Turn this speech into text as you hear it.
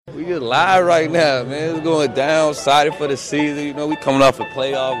We get live right now, man. It's going down, excited for the season. You know, we coming off a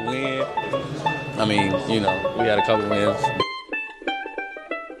playoff win. I mean, you know, we had a couple wins.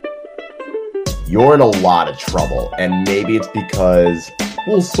 You're in a lot of trouble, and maybe it's because,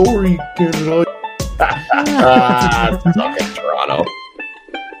 well, sorry, Canada. Suck it, Toronto.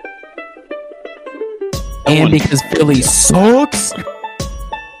 And because Philly sucks.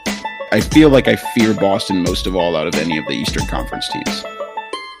 I feel like I fear Boston most of all out of any of the Eastern Conference teams.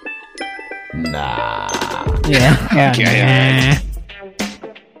 Nah. Yeah.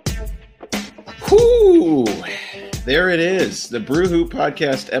 Whoo! There it is. The Brew Hoop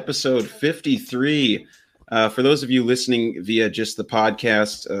Podcast, episode 53. For those of you listening via just the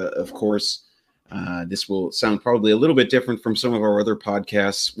podcast, of course, this will sound probably a little bit different from some of our other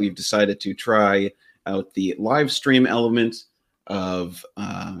podcasts. We've decided to try out the live stream element of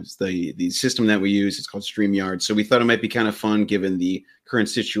the system that we use. It's called StreamYard. So we thought it might be kind of fun, given the current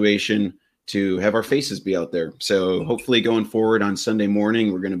situation, to have our faces be out there. So hopefully going forward on Sunday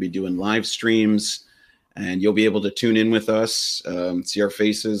morning, we're going to be doing live streams, and you'll be able to tune in with us, see our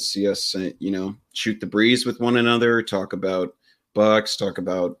faces, see us, shoot the breeze with one another, talk about Bucks, talk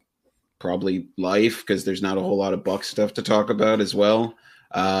about probably life, because there's not a whole lot of Bucks stuff to talk about as well.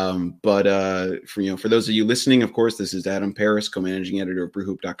 For those of you listening, of course, this is Adam Paris, co-managing editor of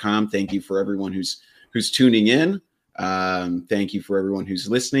brewhoop.com. Thank you for everyone who's tuning in. Thank you for everyone who's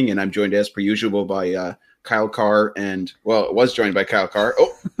listening. And I'm joined as per usual by Kyle Carr, it was joined by Kyle Carr.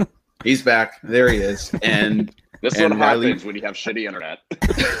 Oh, he's back. There he is. And this is what happens when you have shitty internet.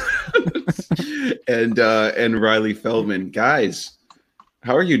 and Riley Feldman. Guys,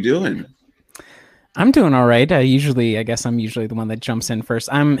 how are you doing? I'm doing all right. I guess I'm usually the one that jumps in first.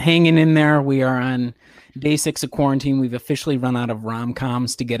 I'm hanging in there. We are on day 6 of quarantine. We've officially run out of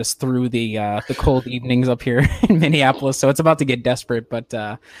rom-coms to get us through the cold evenings up here in Minneapolis. So it's about to get desperate, but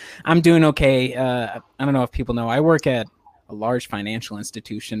I'm doing okay. I don't know if people know, I work at a large financial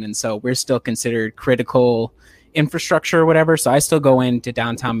institution, and so we're still considered critical infrastructure or whatever. So I still go into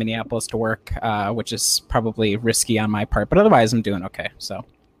downtown Minneapolis to work, which is probably risky on my part, but otherwise I'm doing okay. So.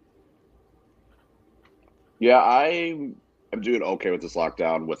 Yeah, I am doing okay with this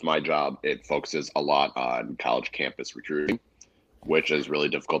lockdown. With my job, it focuses a lot on college campus recruiting, which is really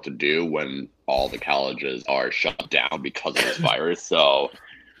difficult to do when all the colleges are shut down because of this virus. So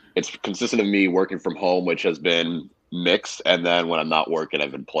it's consistent of me working from home, which has been mixed. And then when I'm not working,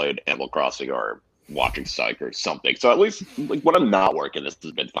 I've been playing Animal Crossing or watching Psych or something. So at least when I'm not working, this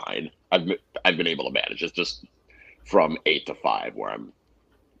has been fine. I've been able to manage. It's just from 8 to 5 where I'm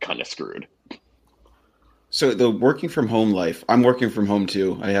kind of screwed. So the working from home life, I'm working from home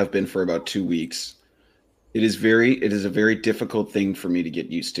too. I have been for about 2 weeks. It is a very difficult thing for me to get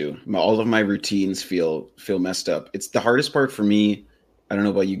used to. All of my routines feel messed up. It's the hardest part for me. I don't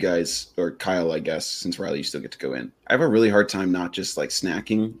know about you guys, or Kyle, I guess, since Riley, you still get to go in. I have a really hard time not just like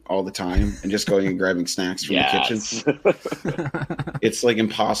snacking all the time and just going and grabbing snacks from the kitchen. It's like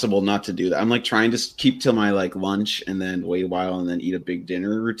impossible not to do that. I'm like trying to keep till my like lunch and then wait a while and then eat a big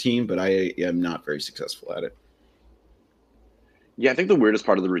dinner routine, but I am not very successful at it. Yeah, I think the weirdest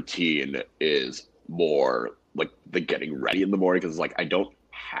part of the routine is more like the getting ready in the morning, because like I don't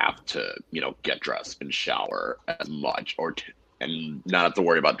have to, get dressed and shower as much and not have to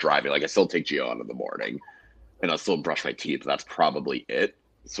worry about driving. Like I still take Gio on in the morning and I'll still brush my teeth. That's probably it.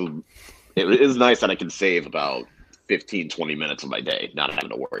 So it is nice that I can save about 15, 20 minutes of my day, not having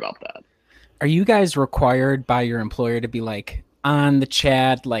to worry about that. Are you guys required by your employer to be like on the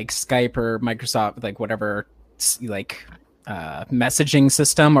chat, like Skype or Microsoft, like whatever, like messaging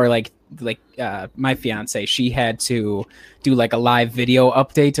system, or like my fiance, she had to do like a live video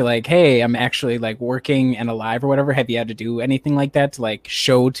update to like, hey, I'm actually like working and alive or whatever. Have you had to do anything like that to like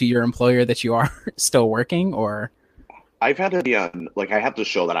show to your employer that you are still working? Or I've had to be on, like, I have to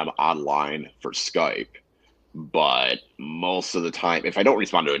show that I'm online for Skype, but most of the time, if I don't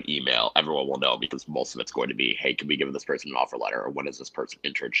respond to an email, everyone will know, because most of it's going to be, hey, can we give this person an offer letter, or when does this person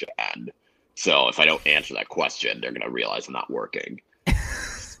internship end? So if I don't answer that question, they're going to realize I'm not working.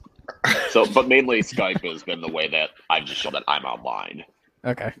 But mainly Skype has been the way that I've just shown that I'm online.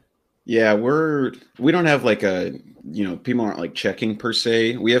 Okay. Yeah, we don't have like people aren't like checking per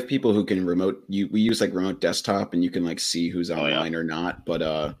se. We have people who can we use like remote desktop, and you can like see who's online or not. But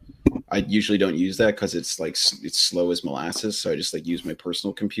I usually don't use that because it's slow as molasses. So I just like use my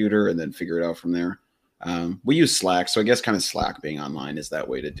personal computer and then figure it out from there. We use Slack, so I guess kind of Slack being online is that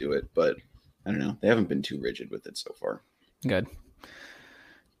way to do it. But I don't know. They haven't been too rigid with it so far. Good.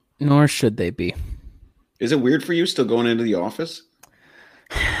 Nor should they be. Is it weird for you still going into the office?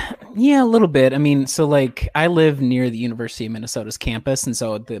 Yeah, a little bit. I mean, so like I live near the University of Minnesota's campus, and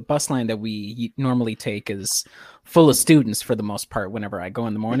so the bus line that we normally take is full of students for the most part whenever I go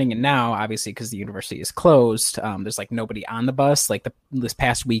in the morning. And now, obviously, because the university is closed, there's like nobody on the bus. Like this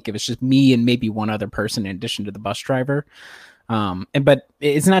past week, it was just me and maybe one other person in addition to the bus driver. But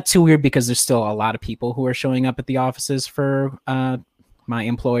it's not too weird because there's still a lot of people who are showing up at the offices for my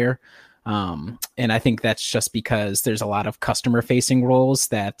employer. And I think that's just because there's a lot of customer facing roles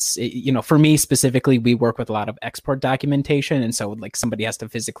that's, for me specifically, we work with a lot of export documentation. And so like somebody has to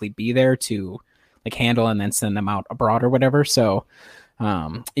physically be there to like handle and then send them out abroad or whatever. So,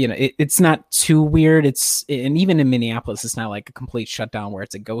 it's not too weird. And even in Minneapolis, it's not like a complete shutdown where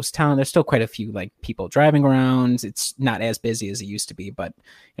it's a ghost town. There's still quite a few like people driving around. It's not as busy as it used to be, but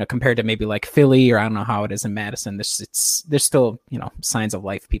compared to maybe like Philly or I don't know how it is in Madison, there's still signs of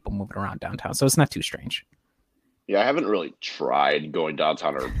life, people moving around downtown. So it's not too strange. Yeah, I haven't really tried going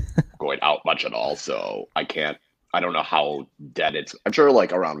downtown or going out much at all, so I don't know how dead it's. I'm sure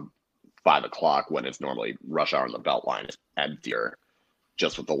like around 5 o'clock when it's normally rush hour on the Beltline, it's emptier,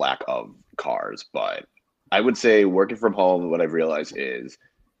 just with the lack of cars. But I would say working from home, what I've realized is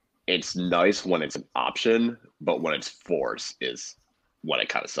it's nice when it's an option, but when it's forced is when it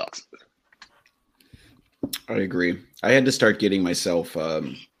kind of sucks. I agree. I had to start getting myself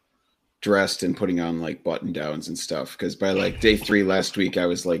dressed and putting on like button downs and stuff because by like day 3 last week, I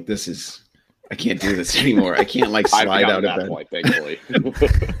was like, I can't do this anymore. I can't like slide out of bed. Point, thankfully.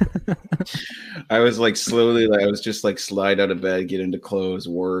 I was like I was just like slide out of bed, get into clothes,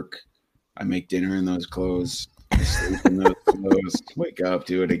 work. I make dinner in those clothes. I sleep in those clothes. Wake up,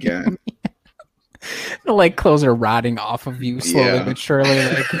 do it again. Like clothes are rotting off of you slowly but surely.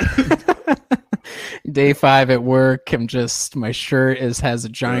 Like day 5 at work, my shirt has a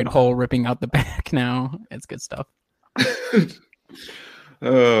giant hole ripping out the back now. It's good stuff.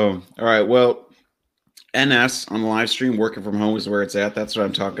 Oh, all right. Well, NS on the live stream, working from home is where it's at. That's what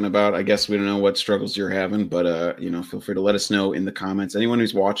I'm talking about. I guess we don't know what struggles you're having, but feel free to let us know in the comments. Anyone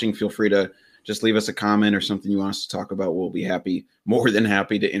who's watching, feel free to just leave us a comment or something you want us to talk about. We'll be more than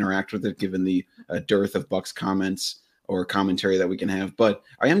happy to interact with it, given the dearth of Bucks comments or commentary that we can have. But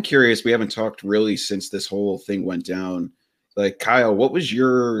I am curious. We haven't talked really since this whole thing went down. Like, Kyle, what was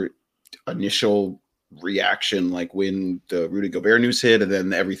your initial reaction like when the Rudy Gobert news hit and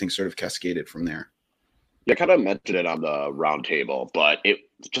then everything sort of cascaded from there? Yeah, I kind of mentioned it on the round table, but it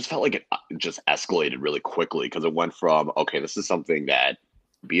just felt like it just escalated really quickly because it went from, okay, this is something that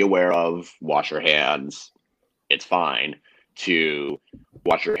be aware of, wash your hands, it's fine, to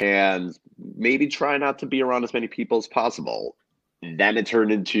wash your hands, maybe try not to be around as many people as possible. Then it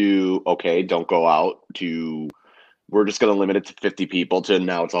turned into, okay, don't go out, to we're just going to limit it to 50 people, to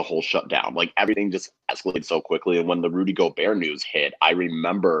now it's a whole shutdown. Like everything just escalated so quickly. And when the Rudy Gobert news hit, I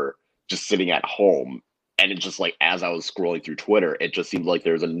remember just sitting at home. And it just like, as I was scrolling through Twitter, it just seemed like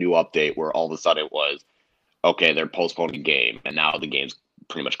there was a new update where all of a sudden it was, okay, they're postponing the game. And now the game's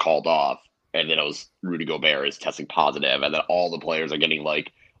pretty much called off. And then it was Rudy Gobert is testing positive. And then all the players are getting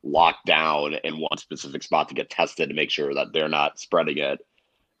like locked down in one specific spot to get tested to make sure that they're not spreading it.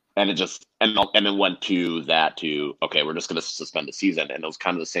 And it just, and then went to that to, okay, we're just going to suspend the season. And it was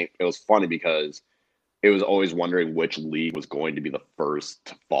kind of the same. It was funny because it was always wondering which league was going to be the first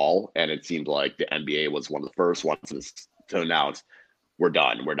to fall. And it seemed like the NBA was one of the first ones to announce, we're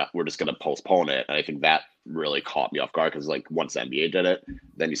done. We're just going to postpone it. And I think that really caught me off guard because like once the NBA did it,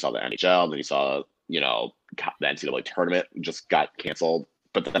 then you saw the NHL, then you saw, the NCAA tournament just got canceled.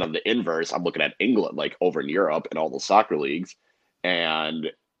 But then on the inverse, I'm looking at England, like over in Europe and all the soccer leagues, and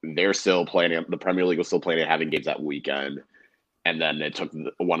they're still playing. The Premier League was still playing and having games that weekend. And then it took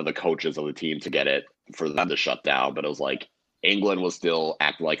one of the coaches of the team to get it for them to shut down. But it was like England was still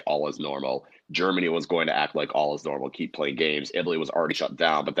acting like all is normal. Germany was going to act like all is normal, keep playing games. Italy was already shut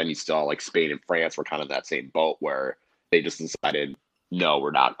down. But then you saw like Spain and France were kind of in that same boat where they just decided, no, we're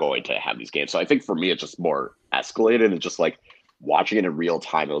not going to have these games. So I think for me, it just more escalated and just like watching it in real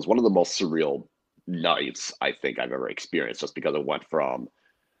time. It was one of the most surreal nights I think I've ever experienced just because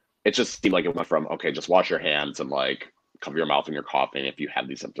it just seemed like it went from, okay, just wash your hands and like cover your mouth when you're coughing. If you have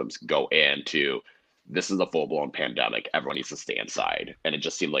these symptoms, go in, to this is a full-blown pandemic. Everyone needs to stay inside. And it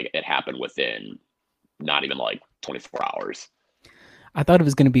just seemed like it happened within not even like 24 hours. I thought it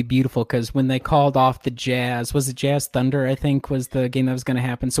was going to be beautiful because when they called off the Jazz, was it Jazz Thunder, I think, was the game that was going to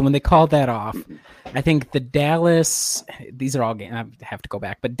happen. So when they called that off, I think the Dallas, these are all games, I have to go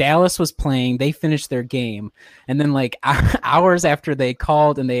back, but Dallas was playing, they finished their game. And then like hours after they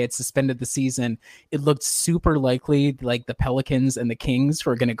called and they had suspended the season, it looked super likely like the Pelicans and the Kings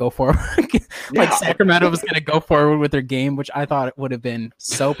were going to go forward. Like Sacramento was going to go forward with their game, which I thought it would have been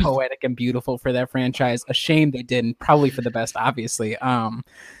so poetic and beautiful for that franchise. A shame they didn't, probably for the best, obviously.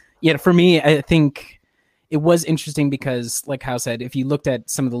 Yeah, for me, I think it was interesting because, like Hal said, if you looked at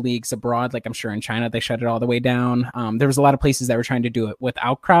some of the leagues abroad, like I'm sure in China, they shut it all the way down. There was a lot of places that were trying to do it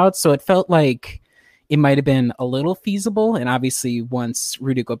without crowds. So it felt like it might have been a little feasible. And obviously, once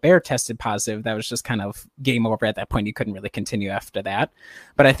Rudy Gobert tested positive, that was just kind of game over at that point. You couldn't really continue after that.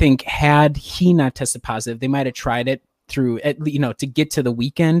 But I think had he not tested positive, they might have tried it through, to get to the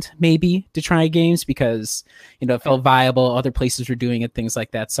weekend, maybe to try games because, it felt viable. Other places were doing it, things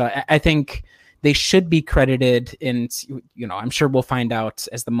like that. So I think they should be credited. And, I'm sure we'll find out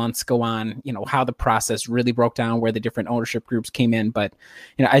as the months go on, how the process really broke down, where the different ownership groups came in. But,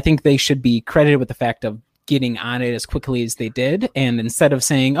 I think they should be credited with the fact of getting on it as quickly as they did. And instead of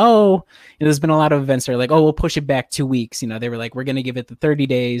saying, there's been a lot of events that are like, we'll push it back 2 weeks. They were like, we're going to give it the 30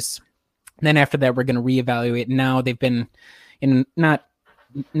 days. Then after that, we're going to reevaluate. Now they've been not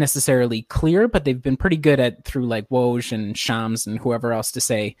necessarily clear, but they've been pretty good at through like Woj and Shams and whoever else to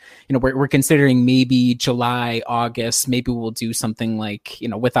say, we're considering maybe July, August, maybe we'll do something like,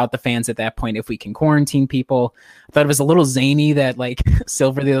 without the fans at that point, if we can quarantine people. I thought it was a little zany that like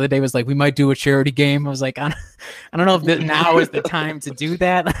Silver the other day was like, we might do a charity game. I was like, I don't know if now is the time to do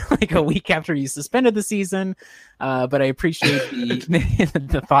that, like a week after you suspended the season. But I appreciate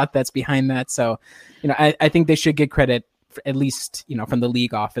the thought that's behind that. So, I think they should get credit, at least, from the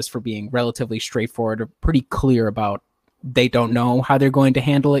league office, for being relatively straightforward or pretty clear about they don't know how they're going to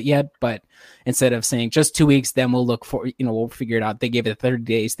handle it yet. But instead of saying just 2 weeks, then we'll look for, we'll figure it out. They gave it 30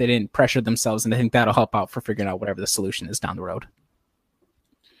 days. They didn't pressure themselves. And I think that'll help out for figuring out whatever the solution is down the road.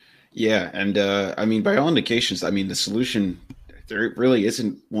 Yeah. And by all indications, the solution, there really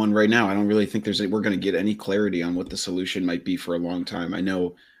isn't one right now. I don't really think we're going to get any clarity on what the solution might be for a long time. I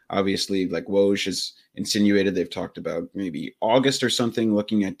know, obviously, like Woj has insinuated, they've talked about maybe August or something,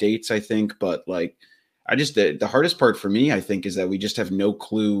 looking at dates, I think. But like, the hardest part for me, I think, is that we just have no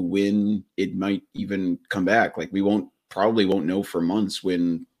clue when it might even come back. Like we probably won't know for months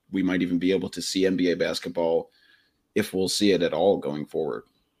when we might even be able to see NBA basketball, if we'll see it at all going forward.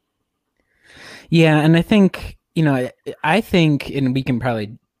 Yeah. And I think, and we can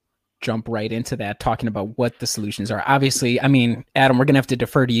probably jump right into that, talking about what the solutions are. Obviously, Adam, we're going to have to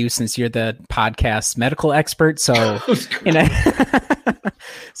defer to you since you're the podcast medical expert. So,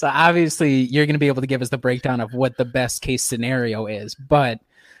 so obviously you're going to be able to give us the breakdown of what the best case scenario is. But,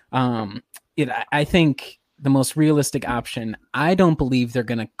 I think the most realistic option, I don't believe they're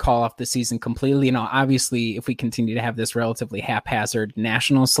going to call off the season completely. Obviously, if we continue to have this relatively haphazard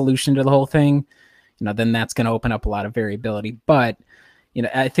national solution to the whole thing, then that's going to open up a lot of variability. But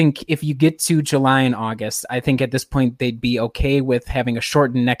I think if you get to July and August, I think at this point they'd be okay with having a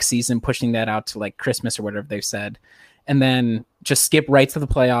shortened next season, pushing that out to like Christmas or whatever they've said, and then just skip right to the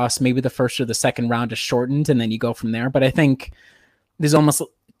playoffs. Maybe the first or the second round is shortened, and then you go from there. But I think there's almost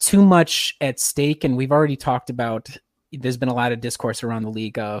too much at stake, and we've already talked about. There's been a lot of discourse around the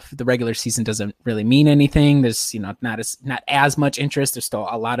league of the regular season doesn't really mean anything. There's, not as much interest. There's still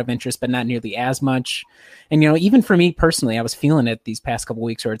a lot of interest, but not nearly as much. And, even for me personally, I was feeling it these past couple of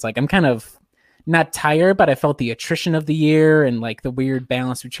weeks where it's like, I'm kind of not tired, but I felt the attrition of the year and like the weird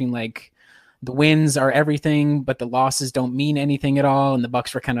balance between like the wins are everything, but the losses don't mean anything at all. And the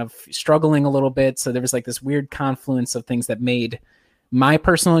Bucks were kind of struggling a little bit. So there was like this weird confluence of things that made my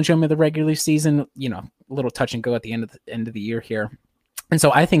personal enjoyment of the regular season, a little touch and go at the end of the year here. And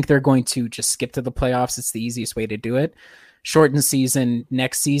so I think they're going to just skip to the playoffs. It's the easiest way to do it. Shorten season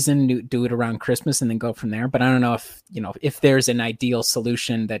next season, do it around Christmas and then go from there. But I don't know if there's an ideal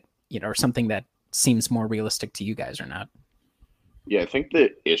solution that, or something that seems more realistic to you guys or not. Yeah, I think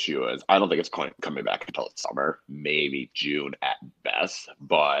the issue is I don't think it's coming back until summer, maybe June at best.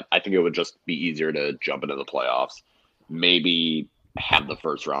 But I think it would just be easier to jump into the playoffs. Maybe have the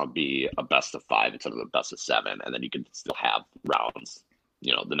first round be a best of 5 instead of a best of 7, and then you can still have rounds,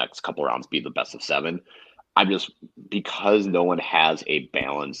 the next couple rounds be the best of 7. Because no one has a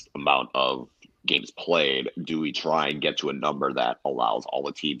balanced amount of games played, do we try and get to a number that allows all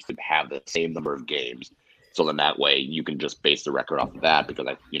the teams to have the same number of games? So then that way you can just base the record off of that, because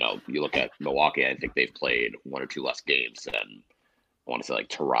you look at Milwaukee, I think they've played 1 or 2 less games than want to say like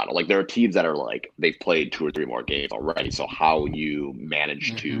Toronto. Like there are teams that are like they've played 2 or 3 more games already. So how you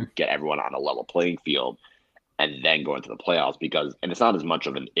manage to get everyone on a level playing field and then go into the playoffs and it's not as much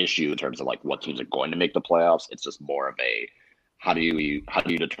of an issue in terms of like what teams are going to make the playoffs. It's just more of a how do you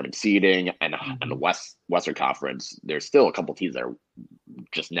determine seeding and the Western Conference. There's still a couple teams that are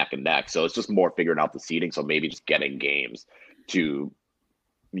just neck and neck. So it's just more figuring out the seeding. So maybe just getting games to,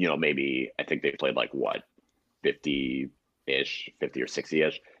 maybe I think they played like what 50-ish, 50 or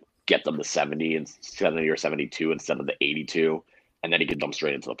 60-ish, get them to 70 or 72 instead of the 82, and then he can jump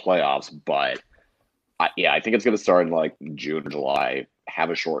straight into the playoffs. But I think it's going to start in like June or July, have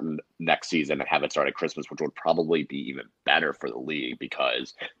a shortened next season, and have it start at Christmas, which would probably be even better for the league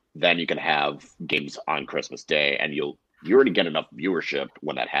because then you can have games on Christmas Day, and you already get enough viewership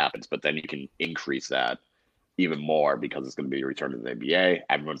when that happens, but then you can increase that even more because it's going to be a return to the NBA.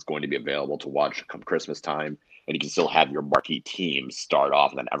 Everyone's going to be available to watch come Christmas time, and you can still have your marquee teams start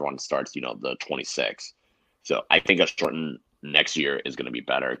off, and then everyone starts, the 26th. So I think a shortened next year is going to be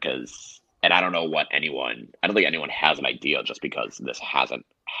better and I don't think anyone has an idea just because this hasn't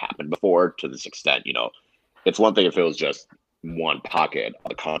happened before to this extent. It's one thing if it was just one pocket of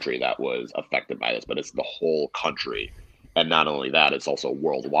the country that was affected by this, but it's the whole country. And not only that, it's also a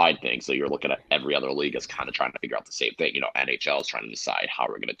worldwide thing. So you're looking at every other league is kind of trying to figure out the same thing. NHL is trying to decide how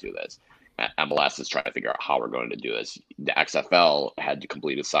we're going to do this. MLS is trying to figure out how we're going to do this. The XFL had to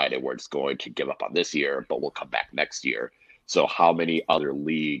completely decided we're just going to give up on this year, but we'll come back next year. So how many other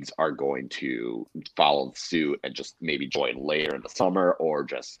leagues are going to follow suit and just maybe join later in the summer, or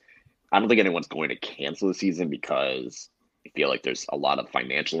I don't think anyone's going to cancel the season because I feel like there's a lot of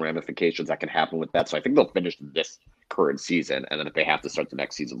financial ramifications that can happen with that. So I think they'll finish this current season, and then if they have to start the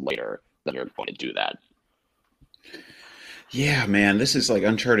next season later, then they're going to do that. Yeah, man, this is like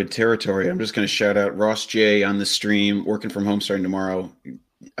uncharted territory. I'm just going to shout out Ross J on the stream, working from home starting tomorrow.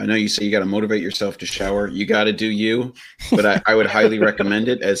 I know you say you got to motivate yourself to shower. You got to do you, but I would highly recommend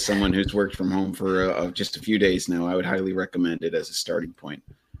it as someone who's worked from home for just a few days now. I would highly recommend it as a starting point.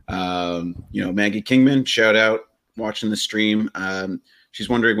 Maggie Kingman, shout out, watching the stream. She's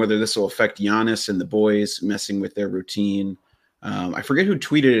wondering whether this will affect Giannis and the boys messing with their routine. I forget who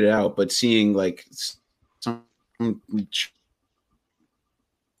tweeted it out, but seeing like some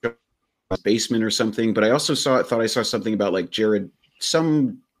basement or something. But I also thought I saw something about like Jared,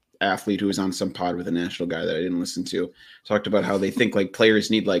 some athlete who was on some pod with a national guy that I didn't listen to, talked about how they think like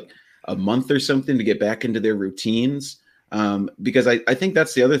players need like a month or something to get back into their routines. Because I think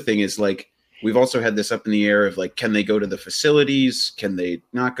that's the other thing is like, we've also had this up in the air of like, can they go to the facilities? Can they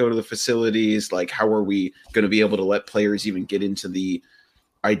not go to the facilities? Like, how are we going to be able to let players even get into the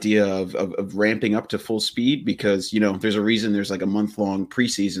idea of ramping up to full speed? Because, there's a reason there's like a month-long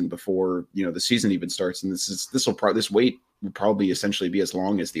preseason before, the season even starts. And this wait will probably essentially be as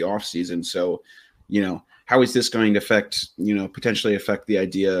long as the off season. So, how is this going to potentially affect the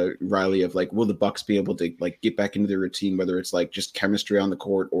idea, Riley, of like, will the Bucks be able to like get back into their routine, whether it's like just chemistry on the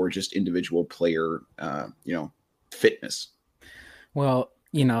court or just individual player, fitness? Well,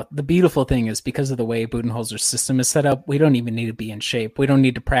 the beautiful thing is because of the way Budenholzer's system is set up, we don't even need to be in shape. We don't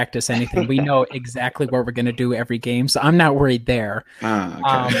need to practice anything. We know exactly what we're going to do every game. So I'm not worried there.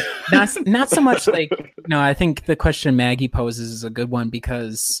 Okay. Not so much like, I think the question Maggie poses is a good one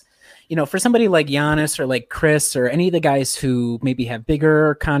because, for somebody like Giannis or like Chris or any of the guys who maybe have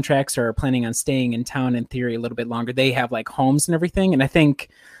bigger contracts or are planning on staying in town in theory a little bit longer, they have like homes and everything. And I think,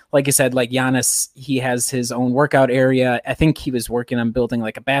 like I said, like Giannis, he has his own workout area. I think he was working on building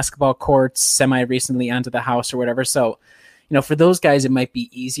like a basketball court semi-recently onto the house or whatever. So, for those guys, it might be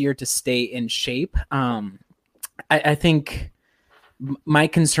easier to stay in shape. I think my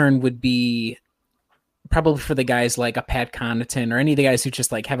concern would be probably for the guys like a Pat Connaughton or any of the guys who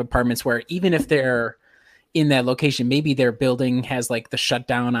just like have apartments where even if they're in that location, maybe their building has like the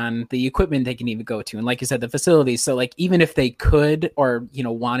shutdown on the equipment they can even go to. And like you said, the facilities. So like, even if they could, or,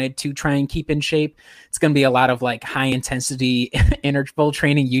 wanted to try and keep in shape, it's going to be a lot of like high intensity interval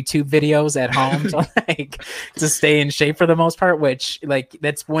training YouTube videos at home to stay in shape for the most part, which like,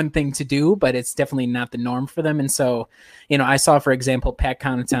 that's one thing to do, but it's definitely not the norm for them. And so, I saw, for example, Pat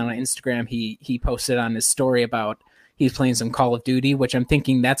Connaughton on Instagram, he posted on his story about, he's playing some Call of Duty, which I'm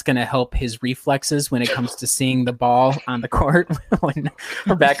thinking that's going to help his reflexes when it comes to seeing the ball on the court when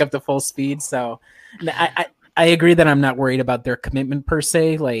we're back up to full speed. So I agree that I'm not worried about their commitment per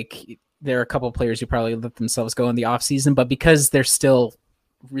se. Like there are a couple of players who probably let themselves go in the off season, but because they're still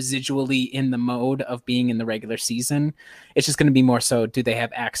residually in the mode of being in the regular season. It's just going to be more so, do they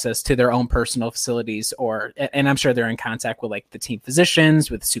have access to their own personal facilities, and I'm sure they're in contact with like the team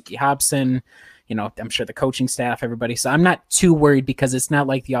physicians, with Suki Hobson, I'm sure the coaching staff, everybody. So I'm not too worried, because it's not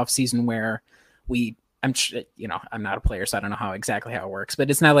like the off season where I'm not a player, so I don't know exactly how it works, but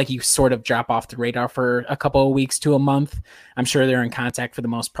it's not like you sort of drop off the radar for a couple of weeks to a month. I'm sure they're in contact for the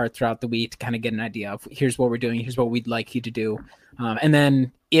most part throughout the week to kind of get an idea of, here's what we're doing, here's what we'd like you to do. And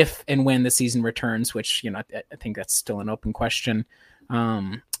then if and when the season returns, which, I think that's still an open question,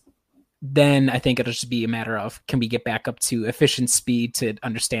 then I think it'll just be a matter of, can we get back up to efficient speed to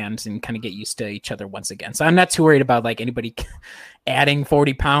understand and kind of get used to each other once again. So I'm not too worried about like anybody adding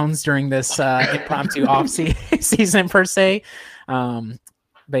 40 pounds during this impromptu off season per se. But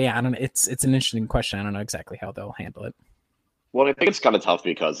yeah, I don't know. It's an interesting question. I don't know exactly how they'll handle it. Well, I think it's kind of tough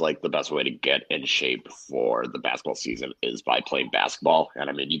because like the best way to get in shape for the basketball season is by playing basketball. And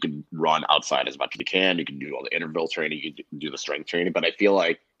I mean, you can run outside as much as you can. You can do all the interval training. You can do the strength training. But I feel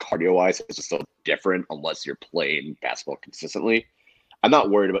like cardio wise, it's just so different unless you're playing basketball consistently. I'm not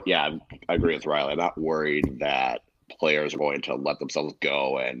worried about, I agree with Riley. I'm not worried that players are going to let themselves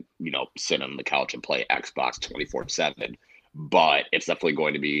go and, sit on the couch and play Xbox 24/7. But it's definitely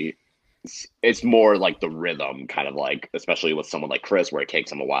going to be, it's more like the rhythm, kind of like, especially with someone like Chris, where it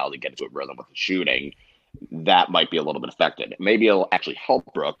takes him a while to get into a rhythm with the shooting, that might be a little bit affected. Maybe it'll actually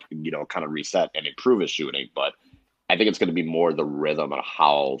help Brook, kind of reset and improve his shooting, but I think it's going to be more the rhythm of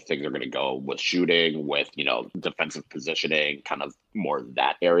how things are going to go with shooting, with, defensive positioning, kind of more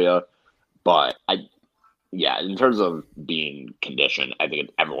that area. But in terms of being conditioned, I think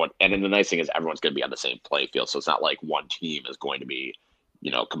everyone, and then the nice thing is everyone's going to be on the same playing field. So it's not like one team is going to be,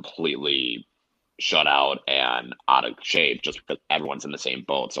 completely shut out and out of shape just because everyone's in the same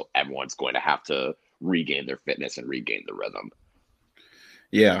boat. So everyone's going to have to regain their fitness and regain the rhythm.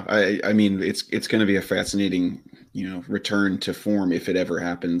 Yeah, I mean, it's going to be a fascinating, return to form if it ever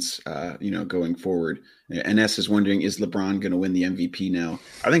happens, going forward. NS is wondering, is LeBron going to win the MVP now?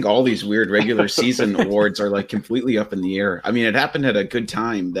 I think all these weird regular season awards are like completely up in the air. I mean, it happened at a good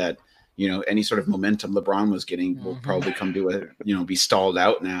time that, any sort of momentum LeBron was getting will probably come to be stalled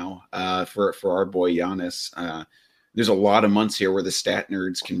out now for our boy Giannis. There's a lot of months here where the stat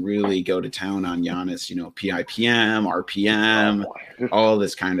nerds can really go to town on Giannis, PIPM, RPM, all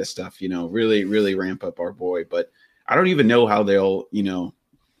this kind of stuff, really, really ramp up our boy. But I don't even know how they'll,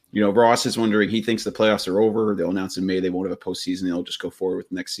 Ross is wondering, he thinks the playoffs are over. They'll announce in May they won't have a postseason. They'll just go forward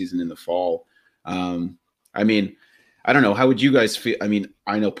with next season in the fall. I mean, I don't know. How would you guys feel? I mean,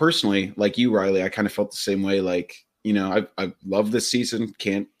 I know personally, like you, Riley, I kind of felt the same way. Like, I love this season.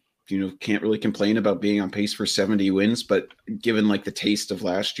 Can't really complain about being on pace for 70 wins, but given like the taste of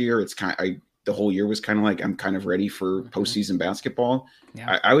last year, it's the whole year was kind of like, I'm kind of ready for postseason basketball.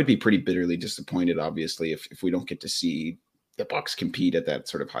 Yeah. I would be pretty bitterly disappointed, obviously, if we don't get to see the Bucks compete at that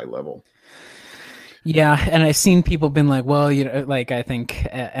sort of high level. Yeah, and I've seen people been like, well, like I think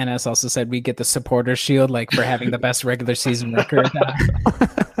NS also said we get the supporter shield like for having the best regular season record,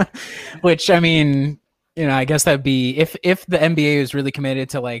 which I mean, I guess that'd be if the NBA is really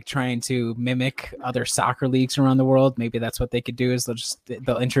committed to like trying to mimic other soccer leagues around the world, maybe that's what they could do, is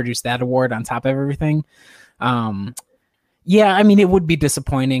they'll introduce that award on top of everything. Yeah, I mean, it would be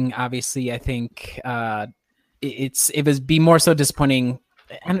disappointing. Obviously, I think it would be more so disappointing.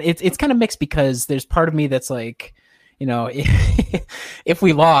 And it's kind of mixed because there's part of me that's like, if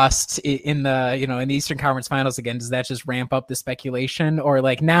we lost in the, in the Eastern Conference Finals again, does that just ramp up the speculation? Or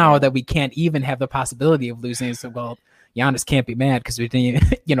like now that we can't even have the possibility of losing, so well, Giannis can't be mad because we didn't,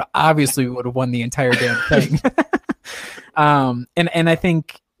 obviously we would have won the entire damn thing. And I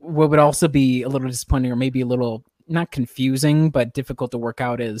think what would also be a little disappointing, or maybe a little not confusing, but difficult to work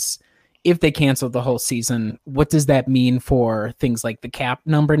out, is if they cancel the whole season, what does that mean for things like the cap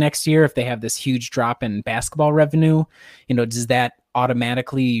number next year? If they have this huge drop in basketball revenue, does that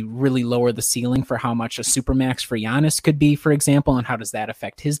automatically really lower the ceiling for how much a supermax for Giannis could be, for example, and how does that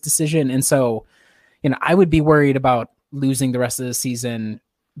affect his decision? And so, I would be worried about losing the rest of the season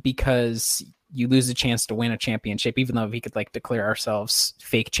because you lose a chance to win a championship, even though we could like declare ourselves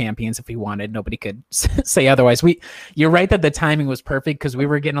fake champions if we wanted. Nobody could say otherwise. You're right that the timing was perfect because we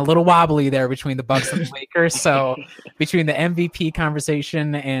were getting a little wobbly there between the Bucks and the Lakers. So between the MVP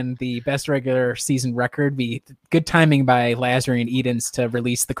conversation and the best regular season record, good timing by Lazary and Edens to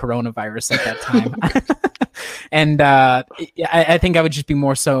release the coronavirus at that time. And I think I would just be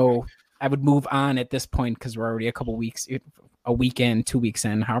more so, I would move on at this point because we're already a weekend, 2 weeks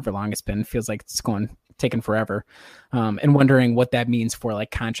in, however long it's been. Feels like it's taken forever. And wondering what that means for like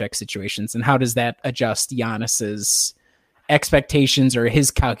contract situations and how does that adjust Giannis's expectations or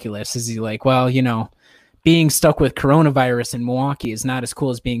his calculus? Is he like, well, being stuck with coronavirus in Milwaukee is not as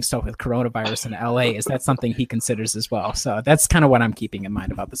cool as being stuck with coronavirus in LA? Is that something he considers as well? So that's kind of what I'm keeping in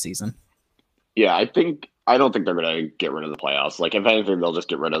mind about the season. Yeah, I don't think they're going to get rid of the playoffs. Like, if anything, they'll just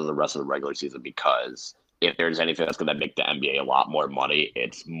get rid of the rest of the regular season, because if there's anything that's going to make the NBA a lot more money,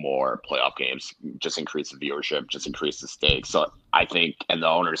 it's more playoff games. Just increase the viewership, just increase the stakes. So I think, and the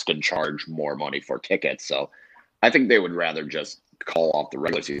owners can charge more money for tickets. So I think they would rather just call off the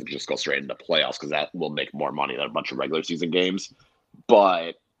regular season, just go straight into playoffs, because that will make more money than a bunch of regular season games.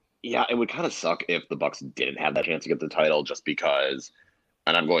 But yeah, it would kind of suck if the Bucks didn't have that chance to get the title, just because,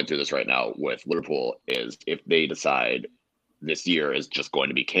 and I'm going through this right now with Liverpool, is if they decide this year is just going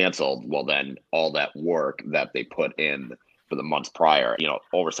to be canceled, well, then all that work that they put in for the months prior,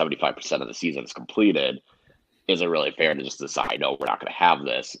 over 75% of the season is completed, isn't really fair to just decide, no, we're not going to have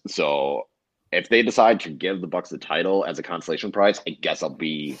this. So if they decide to give the Bucks the title as a consolation prize, I guess I'll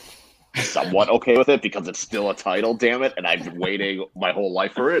be somewhat okay with it, because it's still a title, damn it, and I've been waiting my whole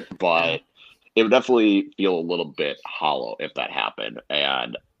life for it. But it would definitely feel a little bit hollow if that happened.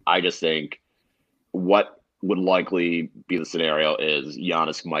 And I just think what would likely be the scenario is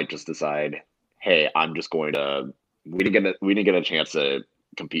Giannis might just decide, hey, I'm just going to, we didn't get a chance to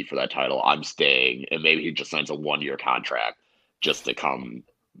compete for that title, I'm staying. And maybe he just signs a 1-year contract just to come,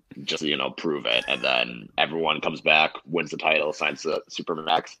 prove it. And then everyone comes back, wins the title, signs the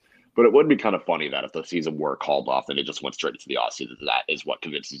Supermax. But it would be kind of funny that if the season were called off and it just went straight into the offseason, that is what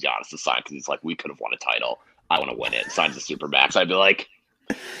convinces Giannis to sign, because he's like, we could have won a title, I want to win it, signs the Supermax. I'd be like,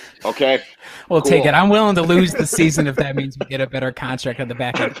 okay, we'll cool. take it. I'm willing to lose the season if that means we get a better contract on the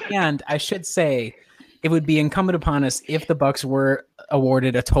back end. And I should say, it would be incumbent upon us, if the Bucks were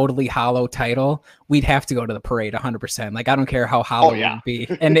awarded a totally hollow title, we'd have to go to the parade 100%. Like, I don't care how hollow it would be.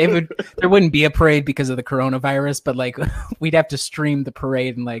 And there wouldn't be a parade because of the coronavirus, but like, we'd have to stream the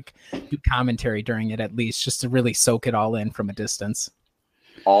parade and like do commentary during it, at least, just to really soak it all in from a distance.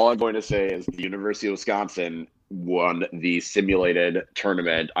 All I'm going to say is the University of Wisconsin won the simulated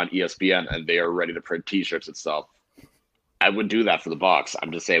tournament on ESPN, and they are ready to print T-shirts and stuff. I would do that for the Bucks.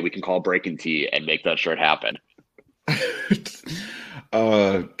 I'm just saying we can call Breaking Tea and make that shirt happen.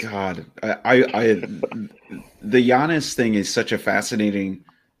 Oh God, I the Giannis thing is such a fascinating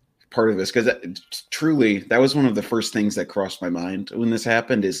part of this, because truly that was one of the first things that crossed my mind when this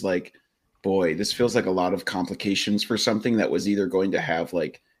happened. Is like, boy, this feels like a lot of complications for something that was either going to have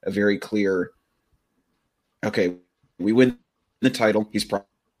like a very clear, okay, we win the title, he's probably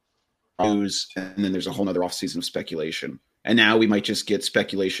lose, and then there's a whole nother offseason of speculation. And now we might just get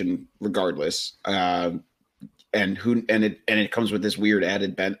speculation regardless. And it comes with this weird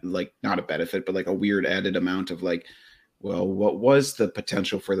added not a benefit, but like a weird added amount of like, well, what was the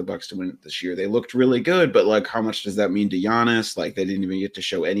potential for the Bucks to win it this year? They looked really good, but like, how much does that mean to Giannis? Like, they didn't even get to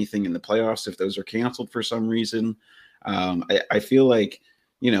show anything in the playoffs if those are canceled for some reason. I feel like,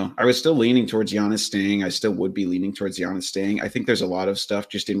 I was still leaning towards Giannis staying. I still would be leaning towards Giannis staying. I think there's a lot of stuff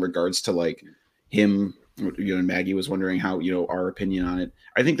just in regards to like him, and Maggie was wondering how, our opinion on it.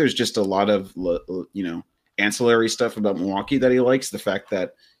 I think there's just a lot of, ancillary stuff about Milwaukee that he likes. The fact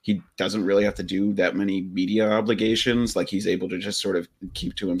that he doesn't really have to do that many media obligations. Like, he's able to just sort of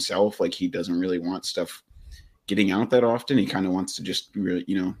keep to himself. Like, he doesn't really want stuff getting out that often. He kind of wants to just really,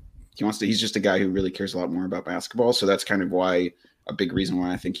 he's just a guy who really cares a lot more about basketball. So that's kind of why, a big reason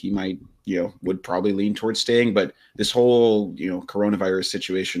why I think he might, would probably lean towards staying. But this whole, coronavirus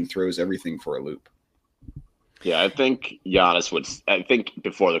situation throws everything for a loop. Yeah, I think Giannis would. I think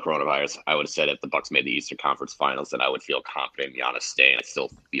before the coronavirus, I would have said if the Bucks made the Eastern Conference Finals, then I would feel confident in Giannis staying. I still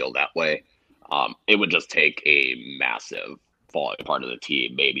feel that way. It would just take a massive falling apart of the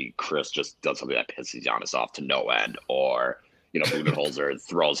team. Maybe Chris just does something that pisses Giannis off to no end, or Budenholzer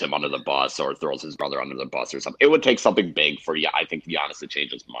throws him under the bus, or throws his brother under the bus, or something. It would take something big for I think Giannis to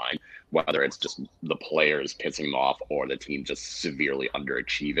change his mind, whether it's just the players pissing him off or the team just severely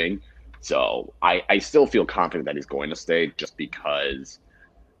underachieving. So I still feel confident that he's going to stay, just because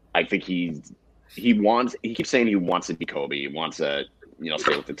I think he keeps saying he wants to be Kobe. He wants to,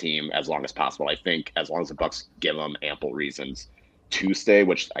 stay with the team as long as possible. I think as long as the Bucks give him ample reasons to stay,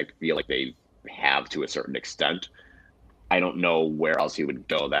 which I feel like they have to a certain extent, I don't know where else he would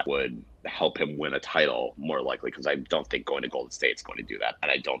go that would help him win a title more likely, because I don't think going to Golden State is going to do that. And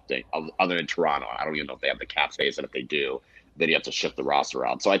I don't think, other than Toronto, I don't even know if they have the cap space, and if they do, then you have to shift the roster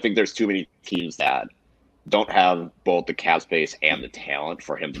around. So I think there's too many teams that don't have both the cap space and the talent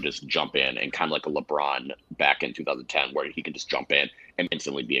for him to just jump in, and kind of like a LeBron back in 2010, where he could just jump in and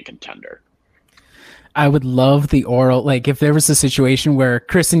instantly be a contender. I would love the oral, like if there was a situation where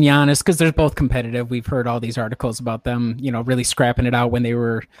Chris and Giannis, because they're both competitive, we've heard all these articles about them, really scrapping it out when they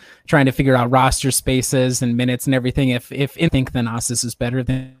were trying to figure out roster spaces and minutes and everything. If I think Thanasis is better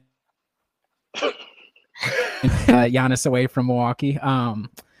than Giannis away from Milwaukee. Now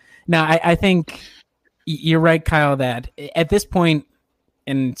I think you're right, Kyle, that at this point,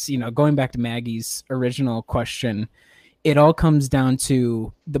 and going back to Maggie's original question, it all comes down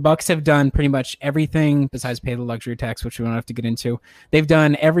to the Bucks have done pretty much everything besides pay the luxury tax, which we don't have to get into. They've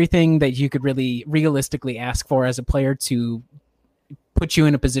done everything that you could really realistically ask for as a player to put you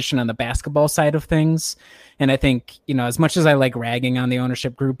in a position on the basketball side of things. And I think, as much as I like ragging on the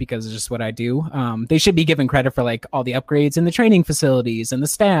ownership group because it's just what I do, they should be given credit for like all the upgrades in the training facilities and the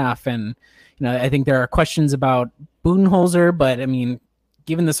staff. And, I think there are questions about Budenholzer, but I mean,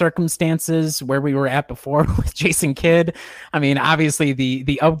 given the circumstances where we were at before with Jason Kidd, I mean, obviously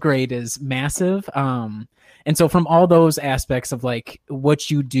the upgrade is massive. And so from all those aspects of like what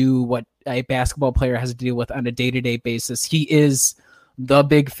you do, what a basketball player has to deal with on a day-to-day basis, he is the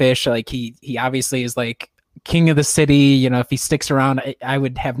big fish. Like he obviously is like king of the city. If he sticks around, I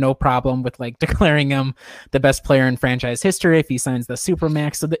would have no problem with like declaring him the best player in franchise history if he signs the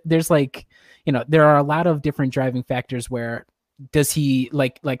Supermax. So there's like, there are a lot of different driving factors where does he,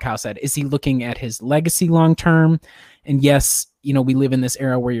 like Kyle said, is he looking at his legacy long term? And yes, we live in this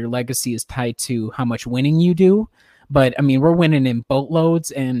era where your legacy is tied to how much winning you do. But I mean, we're winning in boatloads,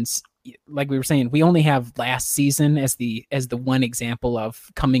 and like we were saying, we only have last season as the one example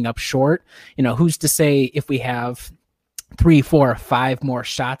of coming up short. Who's to say if we have 3, 4, 5 more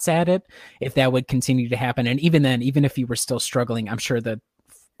shots at it, if that would continue to happen? And even then, even if you were still struggling, I'm sure the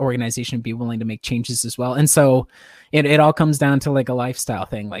organization would be willing to make changes as well. And so it all comes down to like a lifestyle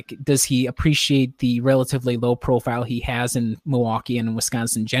thing. Like, does he appreciate the relatively low profile he has in Milwaukee and in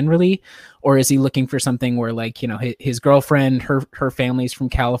Wisconsin generally? Or is he looking for something where like, his girlfriend, her family's from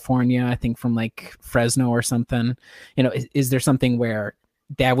California, I think from like Fresno or something, is there something where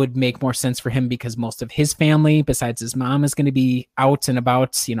that would make more sense for him because most of his family besides his mom is going to be out and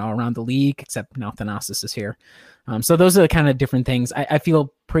about, around the league, except now Thanasis is here. So those are the kind of different things. I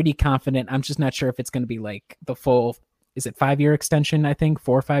feel pretty confident. I'm just not sure if it's going to be like the full, is it 5-year extension? I think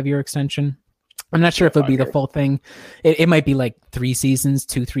 4 or 5-year extension. I'm not sure if it'll be the full thing. It might be like 3 seasons,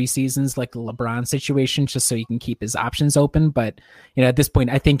 2-3 seasons, like the LeBron situation, just so you can keep his options open. But, at this point,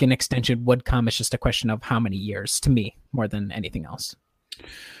 I think an extension would come. It's just a question of how many years to me more than anything else.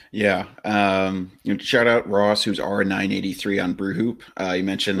 Yeah. Shout out Ross, who's R983 on Brewhoop. You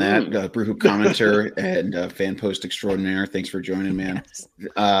mentioned that Brewhoop commenter and fan post extraordinaire. Thanks for joining, man.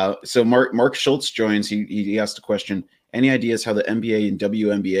 Yes. So Mark Schultz joins. He asked a question. Any ideas how the NBA and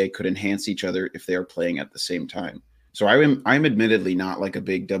WNBA could enhance each other if they are playing at the same time? So I'm admittedly not like a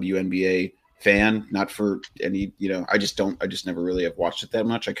big WNBA fan, not for any, I just never really have watched it that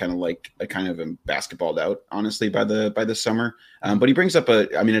much. I kind of am basketballed out, honestly, by the summer. But he brings up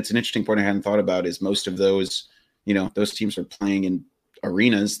it's an interesting point I hadn't thought about, is most of those, those teams are playing in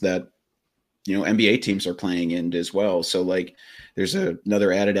arenas that, NBA teams are playing in as well. So like there's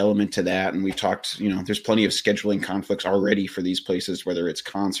another added element to that. And we've talked, there's plenty of scheduling conflicts already for these places, whether it's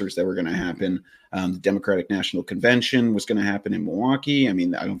concerts that were going to happen. The Democratic National Convention was going to happen in Milwaukee. I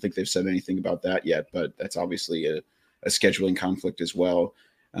mean, I don't think they've said anything about that yet, but that's obviously a scheduling conflict as well.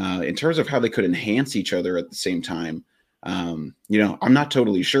 In terms of how they could enhance each other at the same time, I'm not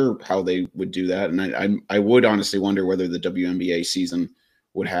totally sure how they would do that. And I would honestly wonder whether the WNBA season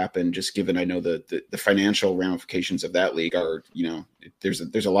would happen, just given I know the financial ramifications of that league are, there's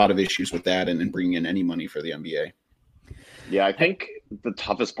a lot of issues with that and bringing in any money for the NBA. Yeah, I think the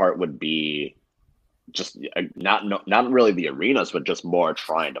toughest part would be just not really the arenas, but just more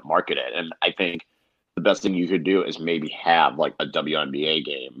trying to market it. And I think the best thing you could do is maybe have like a WNBA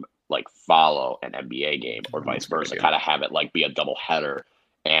game like follow an NBA game or vice versa, kind of have it like be a double header.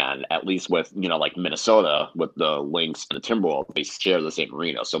 And at least with, like Minnesota with the Lynx and the Timberwolves, they share the same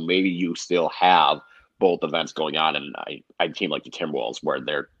arena. So maybe you still have both events going on. And I team like the Timberwolves, where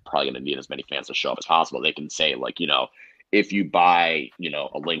they're probably going to need as many fans to show up as possible. They can say like, if you buy,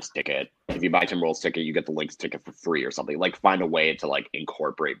 a Lynx ticket, if you buy Timberwolves ticket, you get the Lynx ticket for free or something. Like find a way to like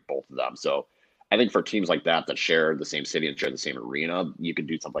incorporate both of them. So I think for teams like that share the same city and share the same arena, you can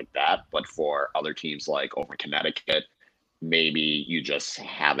do something like that. But for other teams like over in Connecticut, maybe you just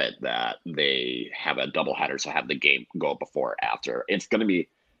have it that they have a doubleheader, so have the game go before or after. It's going to be,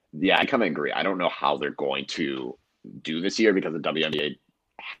 I kind of agree. I don't know how they're going to do this year because the WNBA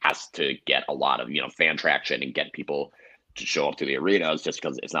has to get a lot of, fan traction and get people to show up to the arenas, just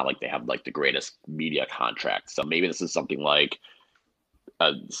because it's not like they have like the greatest media contract. So maybe this is something like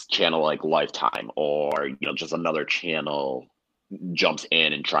a channel like Lifetime or just another channel jumps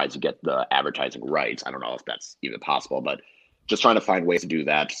in and tries to get the advertising rights. I don't know if that's even possible, but just trying to find ways to do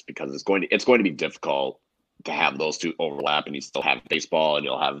that, just because it's going to be difficult to have those two overlap, and you still have baseball, and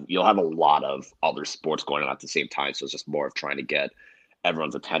you'll have a lot of other sports going on at the same time. So it's just more of trying to get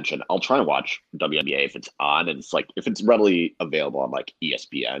everyone's attention. I'll try and watch WNBA if it's on, and it's like if it's readily available on like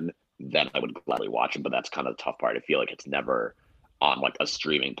ESPN, then I would gladly watch it. But that's kind of the tough part. I feel like it's never on like a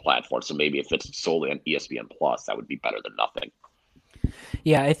streaming platform. So maybe if it's solely on ESPN Plus, that would be better than nothing.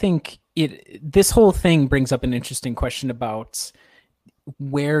 Yeah, I think this whole thing brings up an interesting question about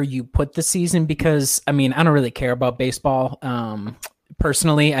where you put the season, because I mean, I don't really care about baseball.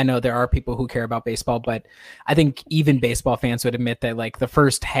 Personally, I know there are people who care about baseball, but I think even baseball fans would admit that like the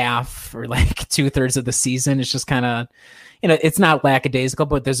first half or like 2/3 of the season is just kind of, it's not lackadaisical,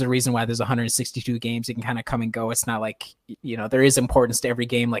 but there's a reason why there's 162 games. You can kind of come and go. It's not like, there is importance to every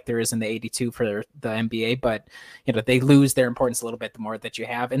game like there is in the 82 for the NBA, but they lose their importance a little bit the more that you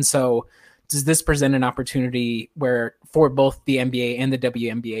have. And so does this present an opportunity where for both the NBA and the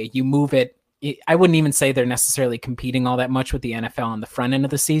WNBA, you move it? I wouldn't even say they're necessarily competing all that much with the NFL on the front end of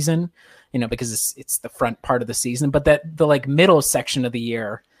the season, because it's the front part of the season, but that the like middle section of the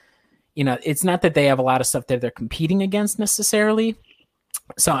year, it's not that they have a lot of stuff that they're competing against necessarily.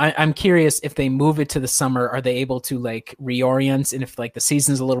 So I'm curious if they move it to the summer, are they able to like reorient? And if like the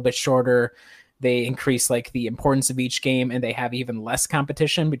season's a little bit shorter, they increase like the importance of each game and they have even less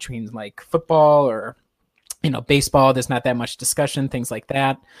competition between like football or, baseball. There's not that much discussion, things like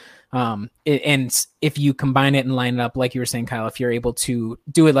that. And if you combine it and line it up, like you were saying, Kyle, if you're able to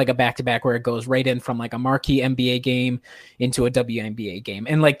do it like a back-to-back where it goes right in from like a marquee NBA game into a WNBA game.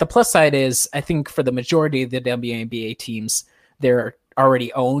 And like the plus side is, I think for the majority of the WNBA teams, they're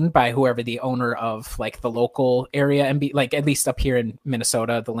already owned by whoever the owner of like the local area, and like at least up here in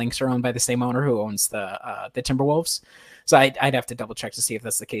Minnesota, the Lynx are owned by the same owner who owns the Timberwolves. So I'd have to double check to see if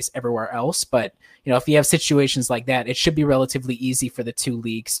that's the case everywhere else. But, if you have situations like that, it should be relatively easy for the two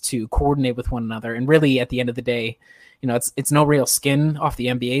leagues to coordinate with one another. And really at the end of the day, it's no real skin off the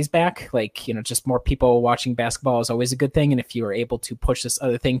NBA's back. Like, just more people watching basketball is always a good thing. And if you are able to push this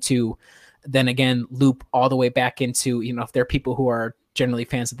other thing to then again, loop all the way back into, if there are people who are generally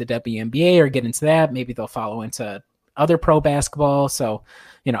fans of the WNBA or get into that, maybe they'll follow into other pro basketball. So,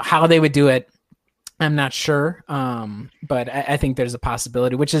 how they would do it, I'm not sure, but I think there's a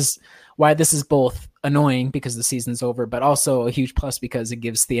possibility, which is why this is both annoying because the season's over, but also a huge plus because it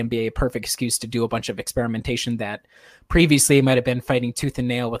gives the NBA a perfect excuse to do a bunch of experimentation that previously might have been fighting tooth and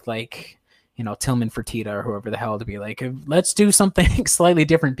nail with like, Tillman Fertitta or whoever the hell to be like, let's do something slightly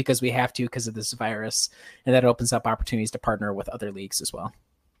different because we have to because of this virus. And that opens up opportunities to partner with other leagues as well.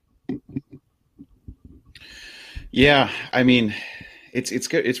 Yeah, I mean, it's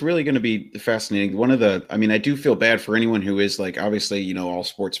good. It's really going to be fascinating. I do feel bad for anyone who is like, obviously, all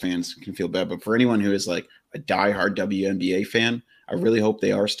sports fans can feel bad, but for anyone who is like a diehard WNBA fan, I really hope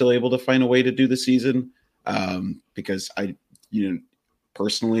they are still able to find a way to do the season. Because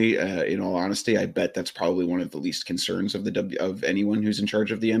personally, in all honesty, I bet that's probably one of the least concerns of anyone who's in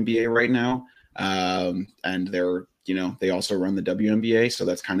charge of the NBA right now. And they're, they also run the WNBA, so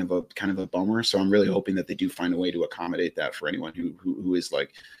that's kind of a bummer. So I'm really hoping that they do find a way to accommodate that for anyone who is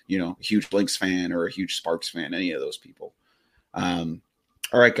like, a huge Lynx fan or a huge Sparks fan, any of those people. All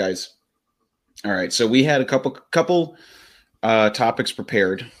right, guys. All right, so we had a couple topics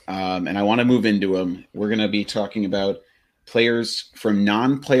prepared, and I want to move into them. We're going to be talking about players from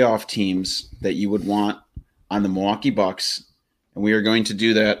non-playoff teams that you would want on the Milwaukee Bucks, and we are going to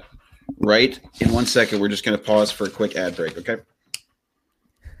do that right in 1 second. We're just going to pause for a quick ad break, okay?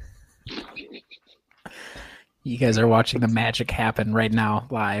 You guys are watching the magic happen right now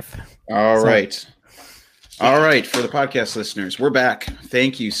live. All right. For the podcast listeners, we're back.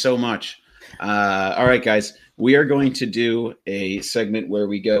 Thank you so much. All right, guys. We are going to do a segment where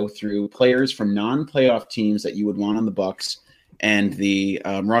we go through players from non-playoff teams that you would want on the Bucks. And the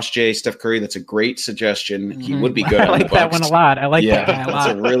Ross J, Steph Curry, that's a great suggestion. He would be good on the Bucks. I like that one a lot. I like that guy a lot.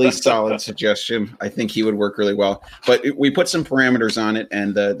 That's a really solid suggestion. I think he would work really well. But we put some parameters on it,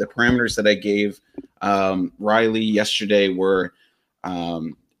 and the parameters that I gave Riley yesterday were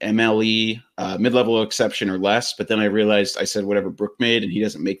MLE, mid-level exception or less. But then I realized I said whatever Brooke made, and he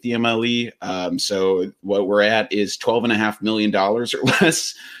doesn't make the MLE. So what we're at is $12.5 million or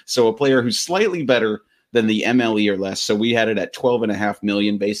less. So a player who's slightly better than the MLE or less. So we had it at 12.5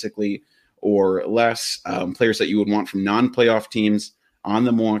 million basically or less. Players that you would want from non-playoff teams on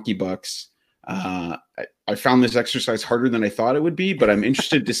the Milwaukee Bucks. I found this exercise harder than I thought it would be, but I'm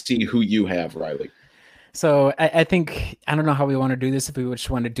interested to see who you have, Riley. So I think I don't know how we want to do this. If we just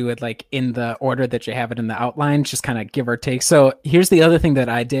want to do it like in the order that you have it in the outline, just kind of give or take. So here's the other thing that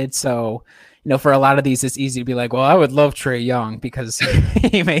I did. So for a lot of these, it's easy to be like, well, I would love Trae Young because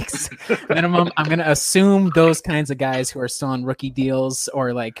he makes minimum. I'm going to assume those kinds of guys who are still on rookie deals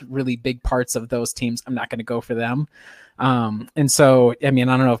or like really big parts of those teams, I'm not going to go for them. And so, I mean,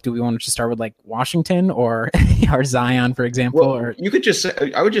 I don't know do we want to just start with like Washington or Zion, for example, Well, or you could just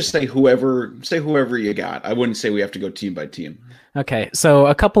say, I would just say whoever you got. I wouldn't say we have to go team by team. okay. So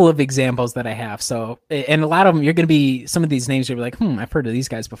a couple of examples that I have. So, and a lot of them, you're going to be, some of these names you'll be like, I've heard of these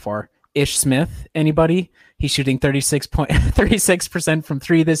guys before. Ish Smith, anybody? He's shooting 36% from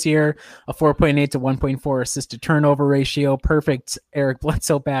three this year, a 4.8 to 1.4 assist to turnover ratio, perfect Eric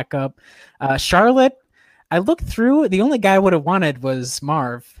Bledsoe backup. Charlotte, I looked through. The only guy I would have wanted was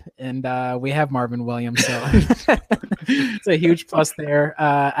Marv, and we have Marvin Williams, so it's a huge plus there.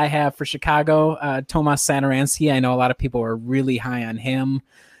 I have for Chicago, Tomas Satoransky. I know a lot of people are really high on him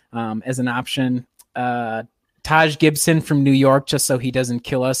as an option. Taj Gibson from New York, just so he doesn't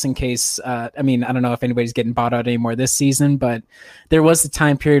kill us in case. I don't know if anybody's getting bought out anymore this season, but there was a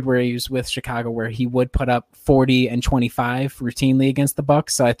time period where he was with Chicago where he would put up 40 and 25 routinely against the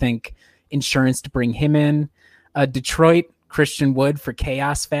Bucks. So I think insurance to bring him in. Detroit, Christian Wood for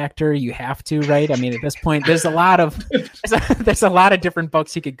chaos factor. You have to, right? I mean, at this point, there's a lot of different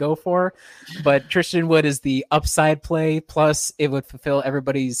Bucks you could go for, but Christian Wood is the upside play. Plus, it would fulfill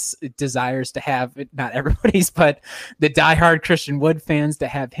everybody's desires to have, not everybody's, but the diehard Christian Wood fans to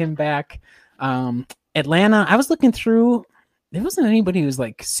have him back. Atlanta, I was looking through. There wasn't anybody who was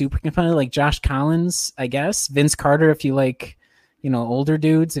like super competitive, like Josh Collins, I guess. Vince Carter, if you like, older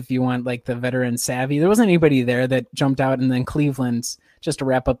dudes, if you want like the veteran savvy. There wasn't anybody there that jumped out. And then Cleveland's, just to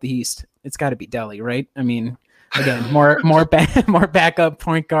wrap up the East, it's got to be Delhi, right? I mean, again, more backup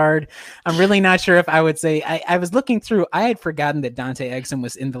point guard. I'm really not sure if I would say, I was looking through, I had forgotten that Dante Exum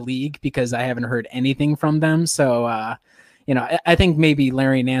was in the league because I haven't heard anything from them. So, I think maybe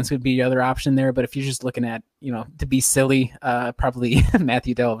Larry Nance would be the other option there, but if you're just looking at, to be silly, probably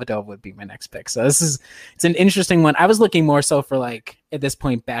Matthew Dellavedova would be my next pick. So it's an interesting one. I was looking more so for like, at this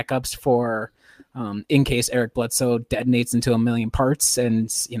point, backups for, in case Eric Bledsoe detonates into a million parts. And,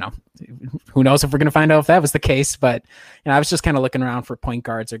 who knows if we're going to find out if that was the case, but I was just kind of looking around for point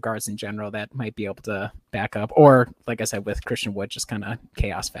guards or guards in general that might be able to back up, or like I said, with Christian Wood, just kind of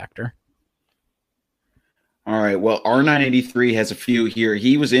chaos factor. All right. Well, R983 has a few here.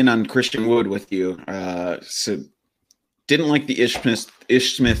 He was in on Christian Wood with you. So didn't like the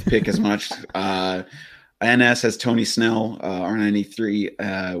Ish Smith pick as much. NS has Tony Snell,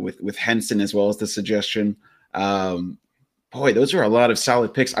 R93 with Henson as well as the suggestion. Boy, those are a lot of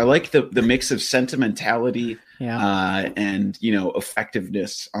solid picks. I like the mix of sentimentality and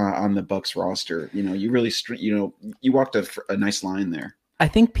effectiveness on the Bucks roster. You really you walked a nice line there. I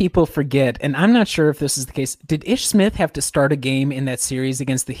think people forget, and I'm not sure if this is the case. Did Ish Smith have to start a game in that series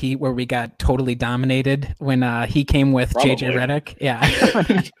against the Heat where we got totally dominated when he came with Probably. JJ Redick? Yeah,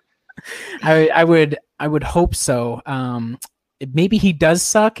 I would hope so. Maybe he does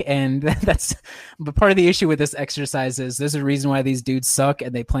suck, and but part of the issue with this exercise is there's a reason why these dudes suck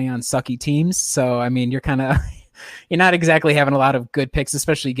and they play on sucky teams. So I mean, you're not exactly having a lot of good picks,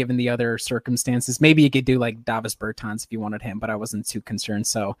 especially given the other circumstances. Maybe you could do like Davis Bertans if you wanted him, but I wasn't too concerned.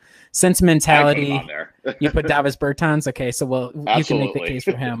 So sentimentality, you put Davis Bertans. Okay. So, you can make the case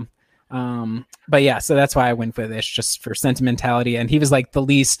for him. But yeah, so that's why I went for this, just for sentimentality. And he was like the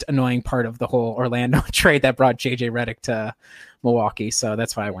least annoying part of the whole Orlando trade that brought JJ Redick to Milwaukee. So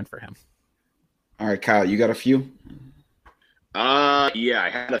that's why I went for him. All right, Kyle, you got a few? Yeah, I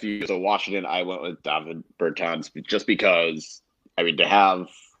had a few. So Washington, I went with David Bertans just because, to have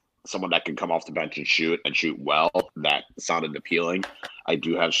someone that can come off the bench and shoot well, that sounded appealing. I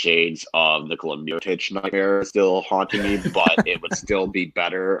do have shades of Nikola Mirotic nightmare still haunting me, but it would still be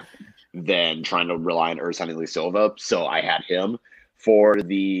better than trying to rely on Ersan Ilyasova. So I had him. For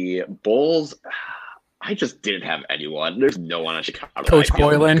the Bulls, I just didn't have anyone. There's no one in Chicago. Coach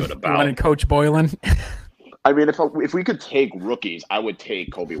Boylan. You wanted Coach Boylan? If we could take rookies, I would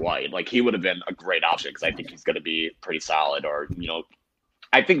take Kobe White. Like, he would have been a great option because I think he's going to be pretty solid. Or,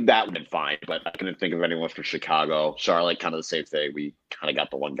 I think that would have been fine. But I couldn't think of anyone for Chicago. Charlotte, kind of the same thing. We kind of got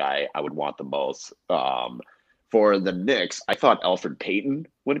the one guy I would want the most. For the Knicks, I thought Elfrid Payton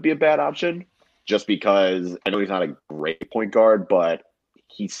wouldn't be a bad option, just because I know he's not a great point guard, but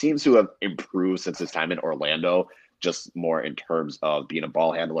he seems to have improved since his time in Orlando, just more in terms of being a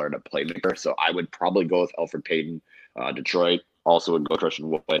ball handler and a playmaker. So I would probably go with Elfrid Payton. Detroit also would go Christian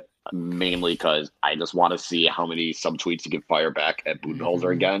Wood. mainly because I just want to see how many subtweets you can fire back at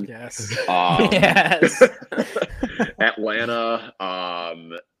Budenholzer again. Yes. Yes. Atlanta.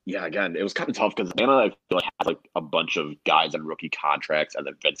 Yeah, again, it was kind of tough because Atlanta, I feel like, has like a bunch of guys on rookie contracts and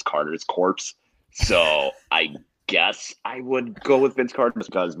then Vince Carter's corpse. So I guess I would go with Vince Carter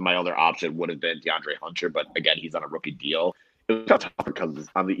because my other option would have been DeAndre Hunter, but again, he's on a rookie deal. It was tough because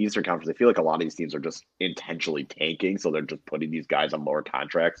on the Eastern Conference, I feel like a lot of these teams are just intentionally tanking, so they're just putting these guys on lower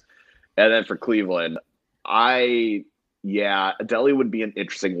contracts. And then for Cleveland, Delhi would be an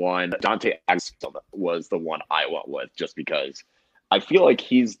interesting one. Dante Exum was the one I went with just because I feel like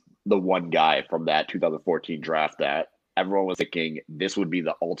he's the one guy from that 2014 draft that everyone was thinking this would be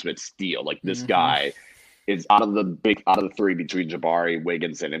the ultimate steal. Like this guy is out of the three between Jabari,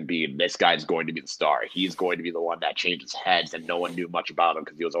 Wiggins, and Embiid. This guy's going to be the star. He's going to be the one that changes heads, and no one knew much about him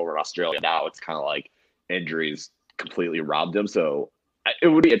because he was over in Australia. Now it's kind of like injuries completely robbed him. So it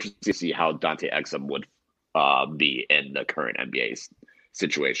would be interesting to see how Dante Exum would be in the current NBA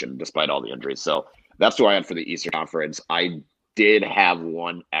situation, despite all the injuries. So that's who I had for the Eastern Conference. I did have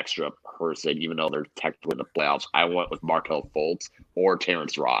one extra person, even though they're technically in the playoffs. I went with Markelle Fultz or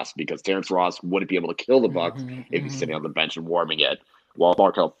Terrence Ross because Terrence Ross wouldn't be able to kill the Bucks if he's sitting on the bench and warming it. While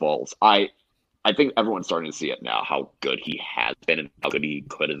Markelle Fultz, I think everyone's starting to see it now how good he has been and how good he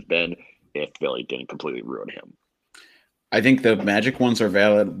could have been if Philly didn't completely ruin him. I think the Magic ones are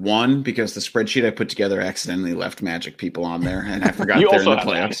valid. One, because the spreadsheet I put together accidentally left Magic people on there, and I forgot they're in the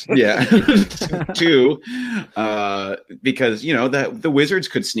playoffs. Yeah. Two, because the Wizards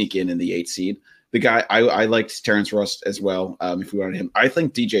could sneak in the 8th seed. The guy I liked Terrence Ross as well. If we wanted him, I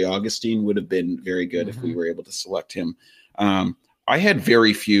think DJ Augustine would have been very good if we were able to select him. I had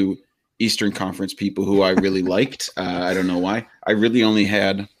very few Eastern Conference people who I really liked. I don't know why. I really only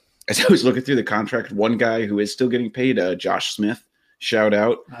had. As I was looking through the contract, one guy who is still getting paid, Josh Smith, shout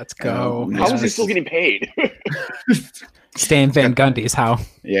out. Let's go. How is he still getting paid? Stan Van Gundy's how.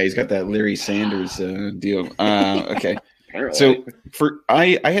 Yeah, he's got that Larry Sanders deal. Okay. So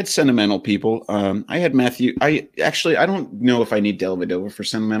I had sentimental people. I had Matthew. I don't know if I need Dellavedova for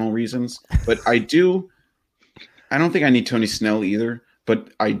sentimental reasons, but I do. I don't think I need Tony Snell either, but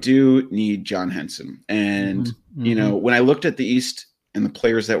I do need John Henson. And when I looked at the East and the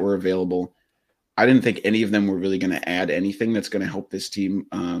players that were available, I didn't think any of them were really going to add anything that's going to help this team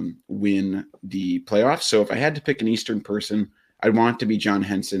win the playoffs. So if I had to pick an Eastern person, I'd want it to be John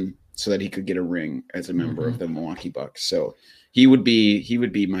Henson so that he could get a ring as a member of the Milwaukee Bucks. So he would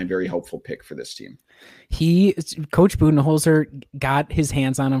be my very helpful pick for this team. Coach Budenholzer got his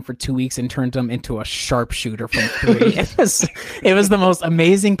hands on him for 2 weeks and turned him into a sharpshooter from 3. It was the most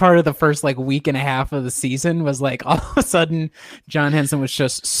amazing part of the first week and a half of the season was all of a sudden John Henson was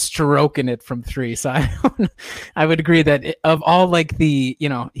just stroking it from 3. So I would agree that of all he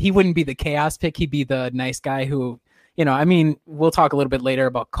wouldn't be the chaos pick. He'd be the nice guy who, we'll talk a little bit later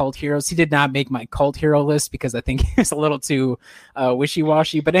about cult heroes. He did not make my cult hero list because I think he's a little too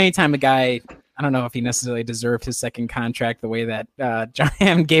wishy-washy, but anytime a guy, I don't know if he necessarily deserved his second contract the way that John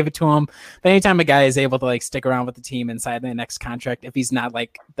Hammond gave it to him. But anytime a guy is able to stick around with the team inside the next contract, if he's not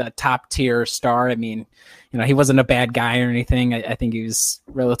the top tier star, he wasn't a bad guy or anything. I think he was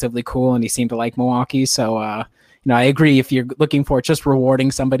relatively cool and he seemed to like Milwaukee. So, I agree. If you're looking for just rewarding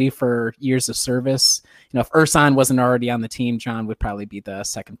somebody for years of service, if Ersan wasn't already on the team, John would probably be the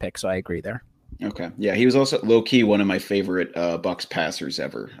second pick. So I agree there. Okay. Yeah, he was also low-key one of my favorite Bucks passers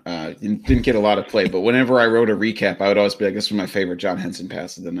ever. Didn't get a lot of play, but whenever I wrote a recap, I would always be like, this was my favorite John Henson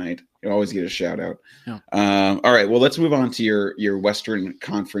pass of the night. You always get a shout-out. Yeah. All right, well, let's move on to your Western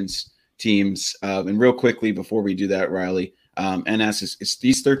Conference teams. And real quickly, before we do that, Riley, NS is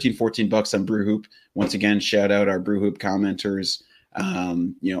these 13-14 bucks on Brew Hoop. Once again, shout-out our Brew Hoop commenters.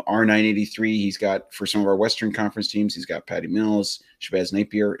 R983, he's got, for some of our Western Conference teams, he's got Patty Mills, Shabazz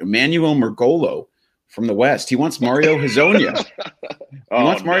Napier, Emmanuel Murgolo from the West. He wants Mario Hezonja.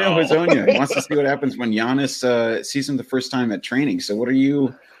 He wants to see what happens when Giannis sees him the first time at training. So what are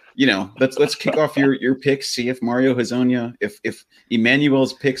you, let's kick off your picks, see if Mario Hezonja, if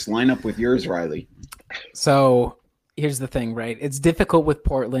Emmanuel's picks line up with yours, Riley. So here's the thing, right? It's difficult with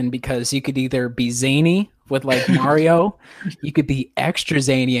Portland because you could either be zany with Mario, you could be extra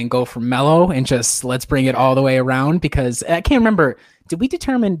zany and go for Melo and just let's bring it all the way around, because I can't remember, did we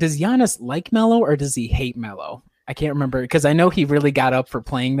determine, does Giannis like Melo or does he hate Melo? I can't remember, because I know he really got up for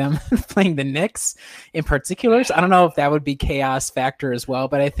playing the Knicks in particular. So I don't know if that would be chaos factor as well,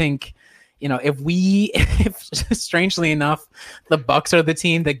 but I think, if strangely enough, the Bucks are the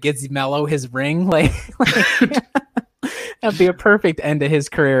team that gets Melo his ring, that'd be a perfect end to his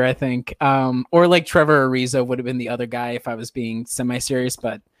career, I think. Or Trevor Ariza would have been the other guy if I was being semi-serious,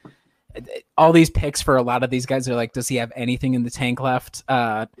 but all these picks for a lot of these guys are like, does he have anything in the tank left?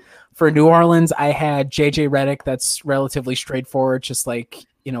 For New Orleans, I had JJ Redick. That's relatively straightforward, just like,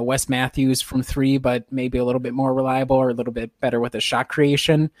 Wes Matthews from 3, but maybe a little bit more reliable or a little bit better with a shot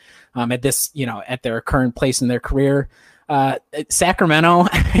creation at this, at their current place in their career. Sacramento,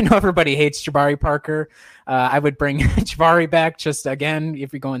 I know everybody hates Jabari Parker. I would bring Jabari back just again,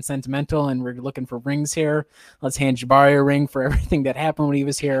 if you're going sentimental and we're looking for rings here, let's hand Jabari a ring for everything that happened when he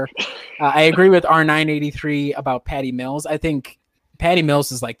was here. I agree with R983 about Patty Mills. I think Patty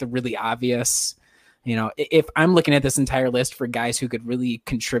Mills is like the really obvious, if I'm looking at this entire list for guys who could really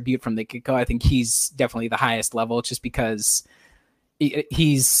contribute from the get-go, I think he's definitely the highest level just because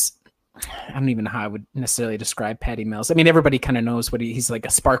he's, I don't even know how I would necessarily describe Patty Mills. I mean, everybody kind of knows what he's like,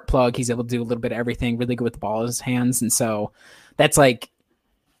 a spark plug. He's able to do a little bit of everything, really good with the ball in his hands. And so that's like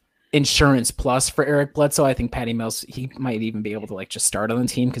insurance plus for Eric Bledsoe. I think Patty Mills, he might even be able to like just start on the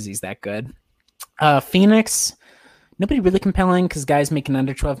team because he's that good. Phoenix, nobody really compelling because guys making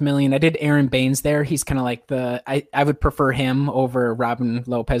under 12 million. I did Aaron Baines there. He's kind of like I would prefer him over Robin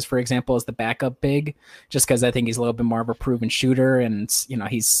Lopez, for example, as the backup big, just because I think he's a little bit more of a proven shooter. And,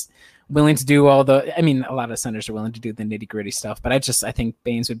 he's willing to do a lot of centers are willing to do the nitty gritty stuff, but I think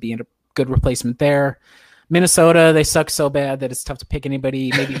Baines would be a good replacement there. Minnesota, they suck so bad that it's tough to pick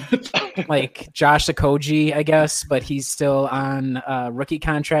anybody. Maybe like Josh Okogie, I guess, but he's still on rookie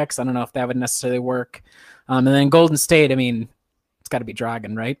contracts. I don't know if that would necessarily work. And then Golden State, I mean, it's got to be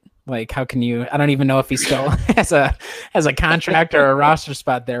Dragan, right? Like, how can you? I don't even know if he still has a contract or a roster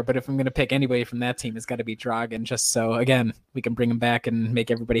spot there. But if I'm going to pick anybody from that team, it's got to be Dragan. Just so again, we can bring him back and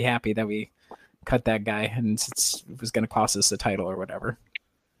make everybody happy that we cut that guy, and it was going to cost us a title or whatever.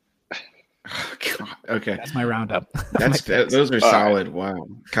 Oh, God. Okay, that's my roundup. Those are solid. Right. Wow,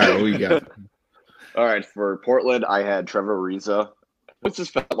 Kyle, what you got? All right, for Portland, I had Trevor Ariza. It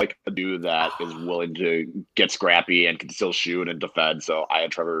just felt like a dude that is willing to get scrappy and can still shoot and defend. So I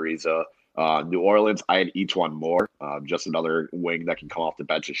had Trevor Ariza. New Orleans, I had E'Twaun Moore, just another wing that can come off the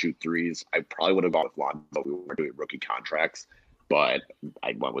bench and shoot threes. I probably would have gone with Lonzo. We were doing rookie contracts, but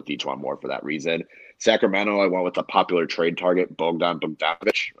I went with E'Twaun Moore for that reason. Sacramento, I went with a popular trade target, Bogdan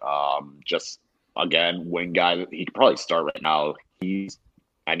Bogdanovic. Just, again, wing guy. He could probably start right now.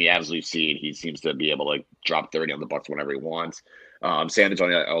 As we've seen, he seems to be able to drop 30 on the Bucks whenever he wants. San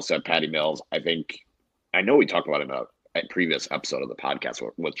Antonio, I also have Patty Mills. I know we talked about it in a previous episode of the podcast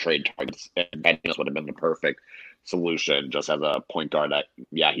with trade targets, and Patty Mills would have been the perfect solution just as a point guard that,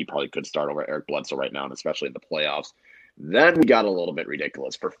 he probably could start over Eric Bledsoe right now, and especially in the playoffs. Then we got a little bit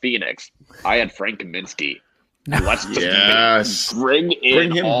ridiculous. For Phoenix, I had Frank Kaminsky. Let's just bring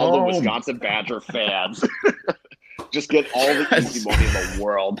him all home. The Wisconsin Badger fans. Just get all the easy money in the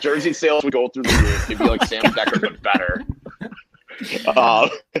world. Jersey sales would go through the roof. It'd be like Sam Decker, but better.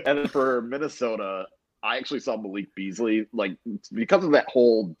 And then for Minnesota, I actually saw Malik Beasley. Like, because of that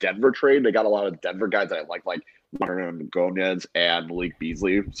whole Denver trade, they got a lot of Denver guys that I like Martin Gomez and Malik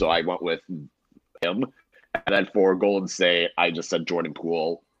Beasley. So I went with him. And then for Golden State, I just said Jordan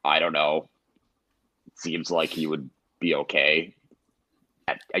Poole. I don't know. It seems like he would be okay.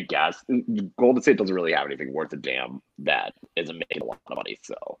 I guess Golden State doesn't really have anything worth a damn that isn't making a lot of money.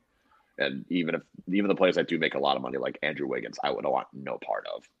 So, and even the players that do make a lot of money, like Andrew Wiggins, I would want no part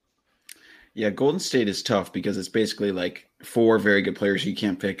of. Yeah, Golden State is tough because it's basically like 4 very good players you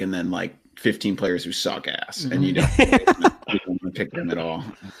can't pick, and then like 15 players who suck ass, and you don't pick them at all.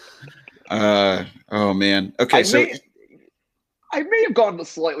 Oh man. Okay, I may have gone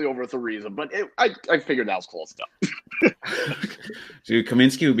slightly over the reason, but I figured that was close enough. Dude,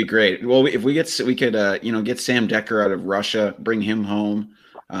 Kaminsky would be great. Well, if we could get Sam Decker out of Russia, bring him home.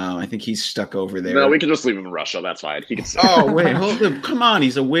 I think he's stuck over there. No, we can just leave him in Russia. That's fine. He can stay. Oh wait, come on.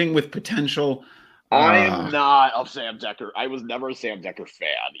 He's a wing with potential. I'm not a Sam Decker. I was never a Sam Decker fan,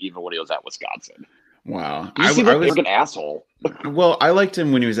 even when he was at Wisconsin. Wow, I was like an asshole. Well, I liked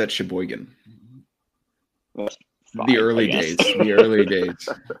him when he was at Sheboygan. Fine, the early days.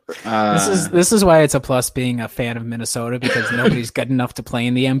 This is why it's a plus being a fan of Minnesota, because nobody's good enough to play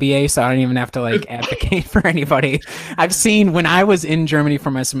in the NBA, so I don't even have to advocate for anybody. I've seen, when I was in Germany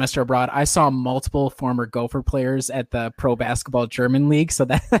for my semester abroad, I saw multiple former Gopher players at the Pro Basketball German League, so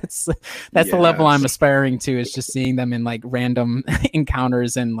that's the level I'm aspiring to, is just seeing them in random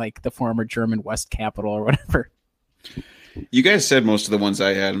encounters in the former German West Capital or whatever. You guys said most of the ones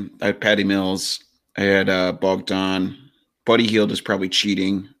I had. I had Patty Mills. I had Bogdan. Buddy Hield is probably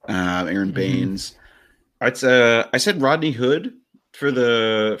cheating. Aaron Baines. I said Rodney Hood for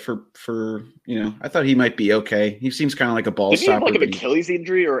I thought he might be okay. He seems kind of like a ball stopper. Did he have an Achilles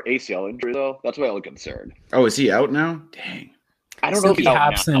injury or ACL injury though? That's why I was concerned. Oh, is he out now? Dang. I don't know if he's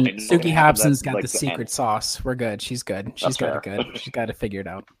out now. Suki Hobson's got like, the secret end. sauce. We're good. She's good. She's got it good. She's got it figured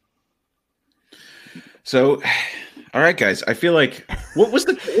out. So, all right, guys. I feel like what's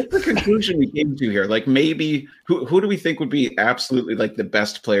the conclusion we came to here? Like maybe who do we think would be absolutely like the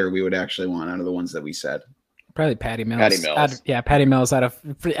best player we would actually want out of the ones that we said? Probably Patty Mills. Patty Mills. Patty Mills out of.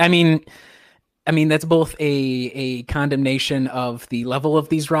 I mean, that's both a condemnation of the level of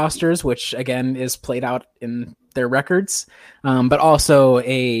these rosters, which again is played out in their records, but also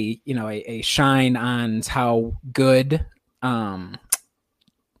a shine on how good.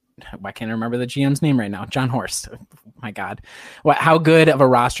 I can't remember the GM's name right now. John Horst. Oh, my God, how good of a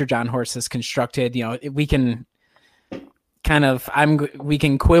roster John Horst has constructed. We can we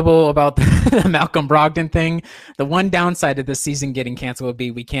can quibble about the Malcolm Brogdon thing. The one downside of this season getting canceled would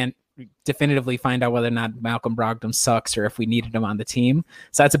be we can't definitively find out whether or not Malcolm Brogdon sucks or if we needed him on the team.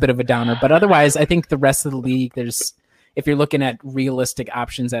 So that's a bit of a downer. But otherwise, I think the rest of the league, if you're looking at realistic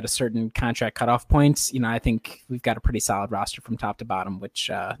options at a certain contract cutoff points, I think we've got a pretty solid roster from top to bottom,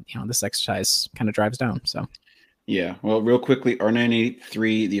 which, this exercise kind of drives down. So. Yeah. Well, real quickly,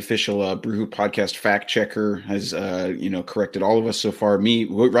 R983, the official Brew Hoop podcast fact checker, has, corrected all of us so far.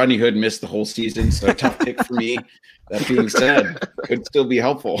 Rodney Hood missed the whole season, so a tough pick for me. That being said, could still be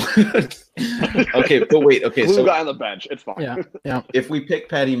helpful. Okay, but wait. Okay, Blue guy on the bench. It's fine. Yeah. If we pick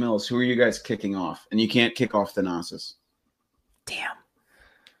Patty Mills, who are you guys kicking off? And you can't kick off Thanasis. Damn.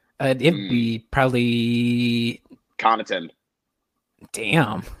 It'd be probably Connaughton.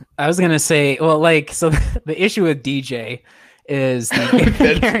 Damn. I was going to say, so the issue with DJ is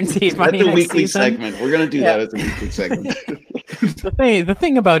the guaranteed money that's a next weekly season. segment. We're going to do that as a weekly segment. The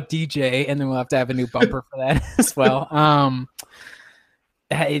thing about DJ, and then we'll have to have a new bumper for that as well.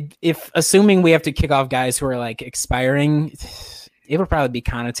 If assuming we have to kick off guys who are like expiring, it would probably be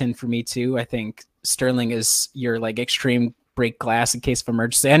Connaughton for me too. I think Sterling is your like extreme break glass in case of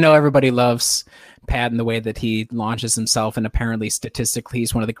emergency. I know everybody loves Pat in the way that he launches himself, and apparently statistically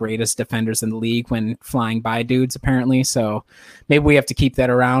he's one of the greatest defenders in the league when flying by dudes, apparently. So maybe we have to keep that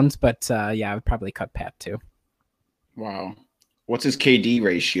around, but I would probably cut Pat too. Wow. What's his KD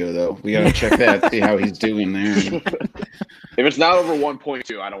ratio though? We got to check that, see how he's doing there. If it's not over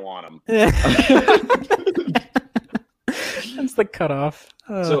 1.2, I don't want him. That's the cutoff.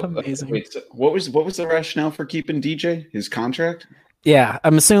 Oh, amazing. Wait, so what was the rationale for keeping DJ? His contract? Yeah,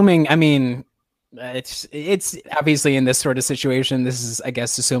 I'm assuming. I mean, it's obviously in this sort of situation. This is, I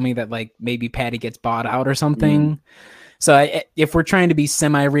guess, assuming that like maybe Patty gets bought out or something. So if we're trying to be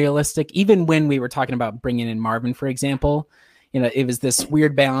semi-realistic, even when we were talking about bringing in Marvin, for example, it was this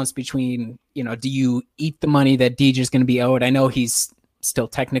weird balance between, do you eat the money that DJ is going to be owed? I know he's still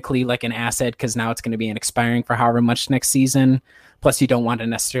technically like an asset because now it's going to be an expiring for however much next season. Plus, you don't want to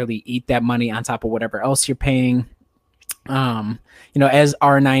necessarily eat that money on top of whatever else you're paying. As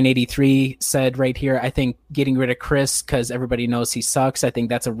R983 said right here, I think getting rid of Chris because everybody knows he sucks. I think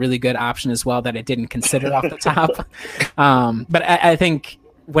that's a really good option as well that I didn't consider off the top. But I think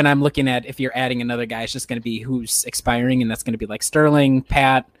when I'm looking at if you're adding another guy, it's just going to be who's expiring, and that's going to be like Sterling,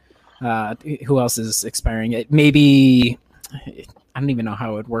 Pat. Who else is expiring? It maybe I don't even know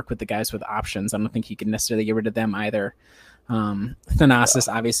how it would work with the guys with options. I don't think you can necessarily get rid of them either.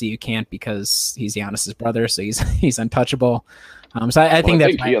 Thanasis, obviously you can't because he's Giannis's brother, so he's untouchable. So I think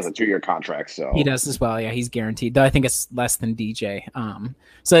he has a 2-year contract, so he does as well. Yeah, he's guaranteed. Though I think it's less than DJ.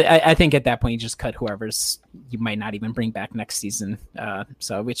 So I think at that point you just cut whoever's you might not even bring back next season.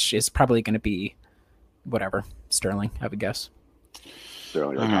 So which is probably going to be whatever Sterling, I would guess.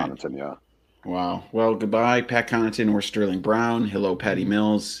 Sterling or Connaughton, yeah. Wow. Well, goodbye, Pat Connaughton or Sterling Brown. Hello, Patty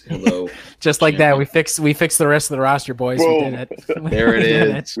Mills. Hello. Just like that, we fixed the rest of the roster, boys. Boom. We did it. There it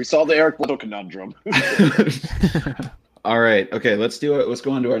is. We solved the Eric Bledsoe conundrum. All right. Okay, let's do it. Let's go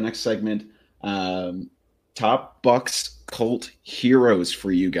on to our next segment. Top Bucks cult heroes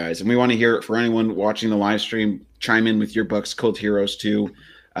for you guys. And we want to hear it for anyone watching the live stream. Chime in with your Bucks cult heroes too.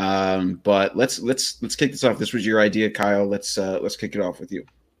 But let's kick this off. This was your idea, Kyle. Let's kick it off with you.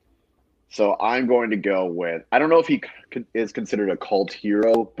 So I'm going to go with, I don't know if he is considered a cult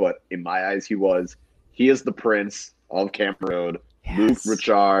hero, but in my eyes he is the Prince of Cameroon, Luke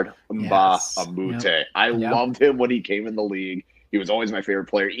Richard Mbah-a-Moute. Yep. I loved him when he came in the league. He was always my favorite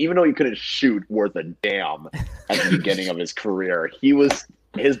player, even though he couldn't shoot worth a damn at the beginning of his career.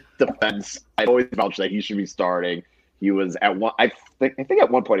 His defense, I always vouched that he should be starting. He was at one, I think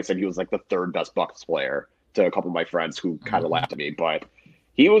at one point I said he was like the third best Bucks player to a couple of my friends who kind of laughed at me, but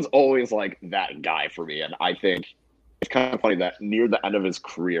he was always like that guy for me. And I think it's kind of funny that near the end of his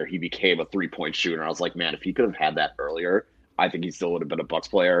career, he became a 3-point shooter. I was like, man, if he could have had that earlier, I think he still would have been a Bucks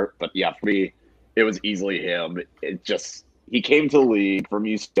player. But yeah, for me, it was easily him. It just, he came to the league from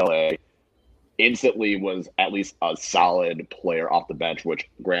UCLA, instantly was at least a solid player off the bench, which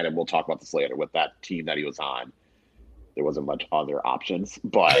granted, we'll talk about this later with that team that he was on. There wasn't much other options,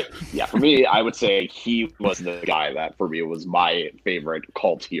 but yeah, for me, I would say he was the guy that for me was my favorite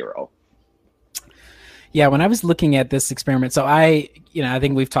cult hero. Yeah, when I was looking at this experiment, so I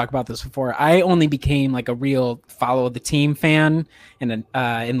think we've talked about this before. I only became like a real follow the team fan and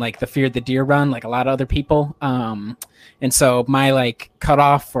in like the Fear the Deer run, like a lot of other people. And so my like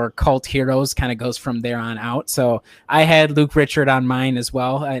cutoff for cult heroes kind of goes from there on out. So I had Luke Richard on mine as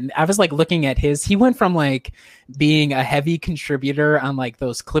well. And I was like looking at he went from like being a heavy contributor on like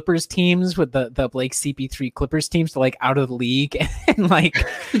those Clippers teams with the Blake CP3 Clippers teams to like out of the league and like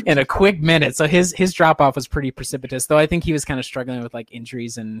in a quick minute. So his drop off was pretty precipitous, though I think he was kind of struggling with like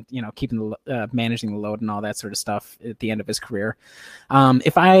injuries and, keeping managing the load and all that sort of stuff at the end of his career.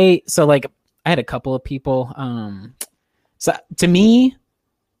 I had a couple of people, so to me,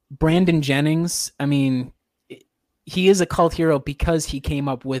 Brandon Jennings, I mean, he is a cult hero because he came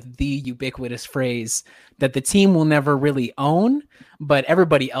up with the ubiquitous phrase that the team will never really own, but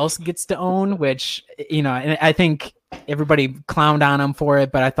everybody else gets to own, which, and I think everybody clowned on him for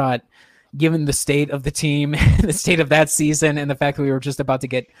it, but I thought given the state of the team, the state of that season, and the fact that we were just about to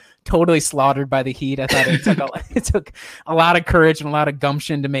get totally slaughtered by the Heat, I thought it took a lot of courage and a lot of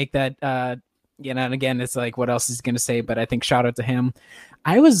gumption to make that, and again, it's like, what else is he going to say? But I think shout out to him.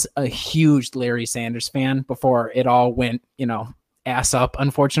 I was a huge Larry Sanders fan before it all went, ass up,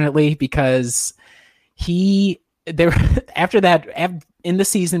 unfortunately, because after that, in the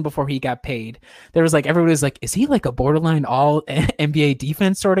season before he got paid, there was like, everybody was like, is he like a borderline all NBA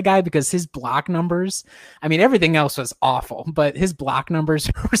defense sort of guy? Because his block numbers, I mean, everything else was awful, but his block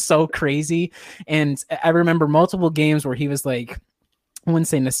numbers were so crazy. And I remember multiple games where he was like, I wouldn't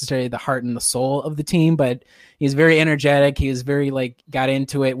say necessarily the heart and the soul of the team, but he was very energetic. He was very got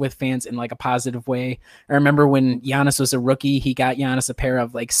into it with fans in like a positive way. I remember when Giannis was a rookie, he got Giannis a pair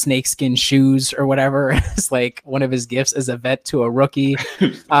of like snakeskin shoes or whatever. It's like one of his gifts as a vet to a rookie.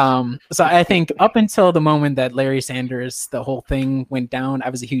 So I think up until the moment that Larry Sanders, the whole thing went down,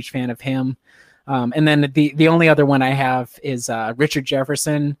 I was a huge fan of him. And then the only other one I have is Richard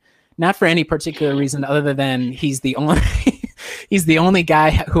Jefferson, not for any particular reason other than he's the only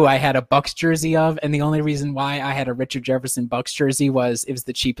guy who I had a Bucks jersey of, and the only reason why I had a Richard Jefferson Bucks jersey was it was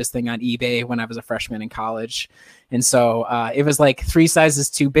the cheapest thing on eBay when I was a freshman in college, and so it was like 3 sizes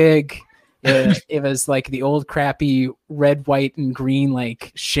too big. It was like the old crappy red, white, and green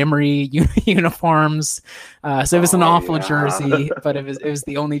like shimmery uniforms. So it was an awful jersey, but it was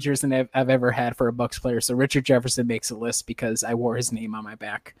the only jersey I've ever had for a Bucks player. So Richard Jefferson makes a list because I wore his name on my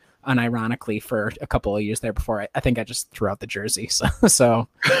back unironically for a couple of years there before I think I just threw out the jersey. So.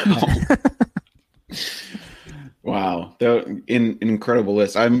 Wow, an incredible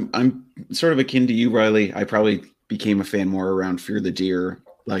list. I'm sort of akin to you, Riley. I probably became a fan more around Fear the Deer.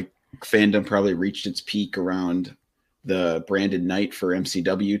 Like fandom probably reached its peak around the Brandon Knight for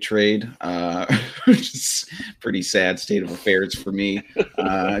MCW trade, which is pretty sad state of affairs for me.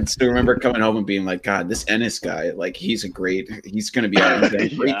 I still remember coming home and being like, God, this Ennis guy, like he's going to be on a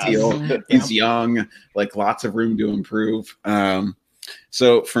great deal. He's young, like lots of room to improve.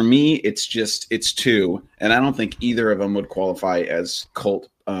 So for me, it's 2, and I don't think either of them would qualify as cult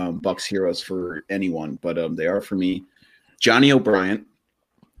Bucks heroes for anyone, but they are for me. Johnny O'Bryant.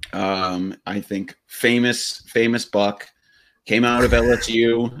 I think famous Buck, came out of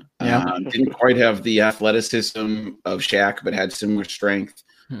LSU, didn't quite have the athleticism of Shaq, but had similar strength.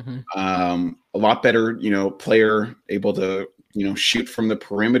 Mm-hmm. A lot better, player, able to, shoot from the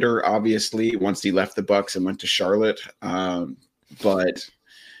perimeter, obviously, once he left the Bucks and went to Charlotte. But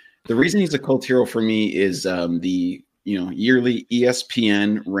the reason he's a cult hero for me is the, yearly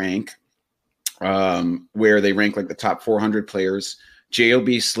ESPN rank, where they rank like the top 400 players.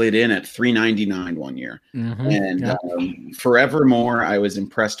 J.O.B. slid in at 399 one year. Mm-hmm. And forevermore, I was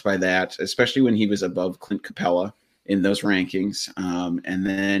impressed by that, especially when he was above Clint Capella in those rankings. And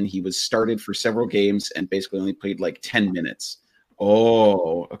then he was started for several games and basically only played like 10 minutes.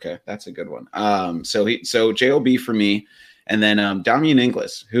 Oh, okay. That's a good one. So J.O.B. for me. And then Damian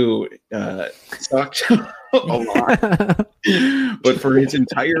Inglis, who sucked a lot. But for his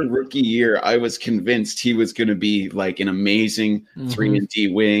entire rookie year, I was convinced he was going to be like an amazing 3-and-D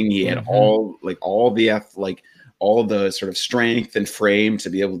wing. He had all the sort of strength and frame to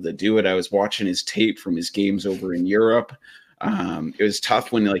be able to do it. I was watching his tape from his games over in Europe. It was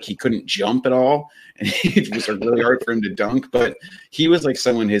tough when he couldn't jump at all, and it was really hard for him to dunk. But he was like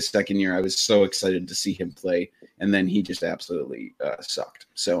someone his second year. I was so excited to see him play, and then he just absolutely sucked.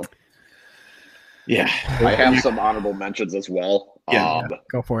 So Yeah. I have some honorable mentions as well. Yeah.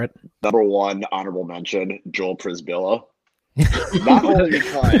 Go for it. Number one honorable mention, Joel Prisbilla. Not only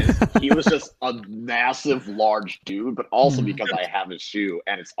because he was just a massive, large dude, but also because I have his shoe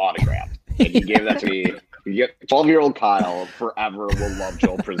and it's autographed. And he gave that to me. 12-year-old Kyle forever will love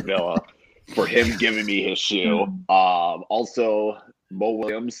Joel Prisbilla for him giving me his shoe. Also, Mo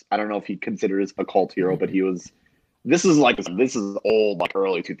Williams. I don't know if he considers a cult hero, but he was. This is old, like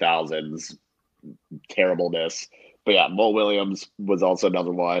early 2000s terribleness. But yeah, Mo Williams was also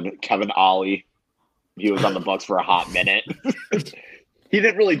another one. Kevin Ollie. He was on the Bucks for a hot minute. He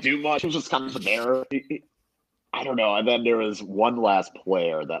didn't really do much. He was just kind of there. I don't know. And then there was one last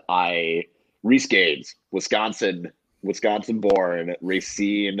player that Reese Gaines, Wisconsin-born,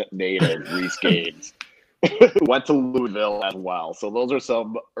 Racine native, Reese Gaines, went to Louisville as well. So those are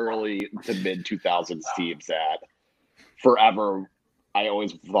some early to mid 2000s teams that forever I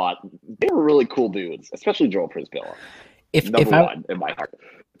always thought they were really cool dudes, especially Joel Prisbilla. Number one in my heart.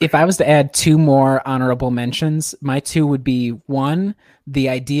 If I was to add two more honorable mentions, my two would be one, the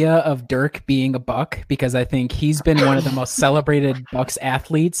idea of Dirk being a Buck, because I think he's been one of the most celebrated Bucks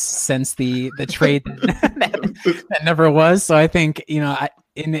athletes since the trade that never was. So I think, in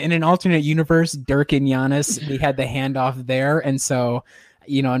an alternate universe, Dirk and Giannis, we had the handoff there. And so,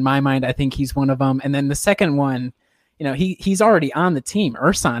 in my mind, I think he's one of them. And then the second one, he's already on the team.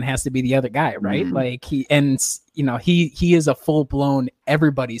 Ersan has to be the other guy, right? Mm-hmm. Like he is a full blown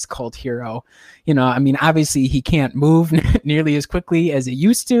everybody's cult hero. Obviously he can't move nearly as quickly as he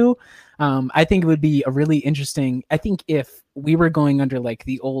used to. I think it would be a really interesting. I think if we were going under like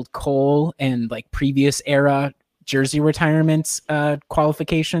the old Cole and like previous era jersey retirement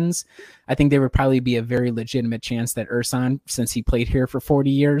qualifications, I think there would probably be a very legitimate chance that Ersan, since he played here for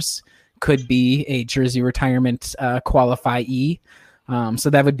 40 years, could be a jersey retirement qualifiee. So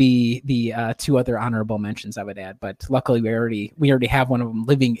that would be the two other honorable mentions I would add. But luckily, we already have one of them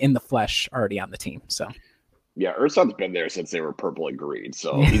living in the flesh already on the team. So yeah, Ersan's been there since they were purple and green,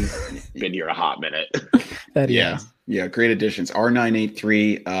 so he's been here a hot minute. Yeah, great additions.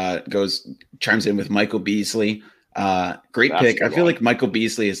 R983 chimes in with Michael Beasley. Great pick. I feel like Michael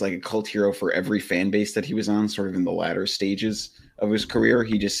Beasley is like a cult hero for every fan base that he was on, sort of in the latter stages of his career.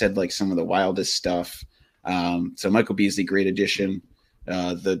 He just said like some of the wildest stuff. So Michael Beasley, great addition.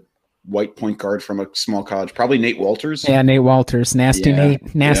 The white point guard from a small college, probably Nate Walters. Yeah, Nate Walters, nasty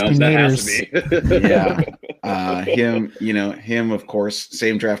Naters. Him, of course,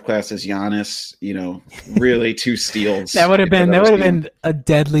 same draft class as Giannis. Really two steals. that would have been a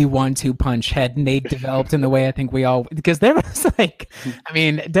deadly 1-2 punch had Nate developed in the way I think we all, because there was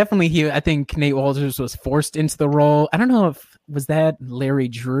definitely I think Nate Walters was forced into the role. I don't know if was that Larry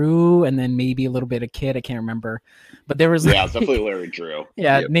Drew and then maybe a little bit of Kid. I can't remember, but there was it's definitely Larry Drew.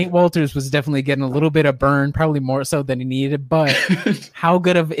 Yeah, yep. Nate Walters was definitely getting a little bit of burn, probably more so than he needed. But how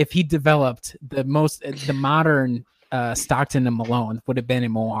good if he developed the modern Stockton and Malone would have been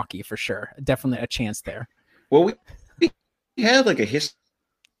in Milwaukee for sure. Definitely a chance there. Well, we had like a history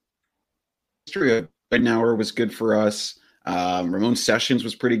of Bednauer was good for us. Ramon Sessions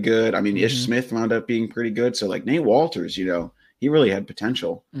was pretty good. Ish Smith wound up being pretty good. So like Nate Walters, he really had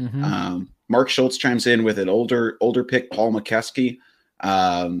potential. Mark Schultz chimes in with an older pick, Paul McKeskey.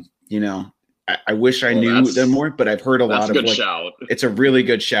 I wish I knew them more, but I've heard a lot of shout. It's a really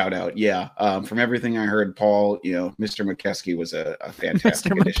good shout out. Yeah. From everything I heard, Paul, Mr. McKeskey was a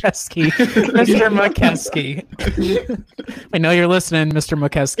fantastic Mr. McKeskey. I know you're listening, Mr.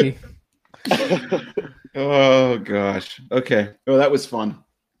 McKeskey. Oh gosh. Okay. Oh, that was fun.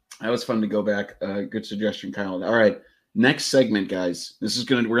 That was fun to go back. Good suggestion, Kyle. All right. Next segment, guys.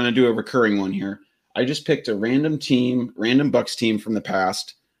 We're gonna do a recurring one here. I just picked a random Bucks team from the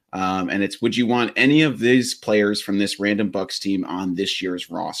past. And it's, would you want any of these players from this random Bucks team on this year's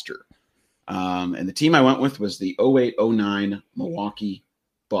roster? And the team I went with was the 08-09 Milwaukee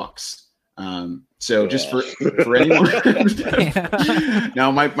Bucks. So just for anyone,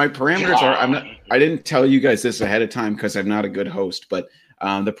 now my parameters are, I didn't tell you guys this ahead of time because I'm not a good host, but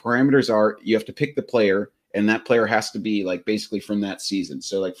the parameters are you have to pick the player and that player has to be like basically from that season.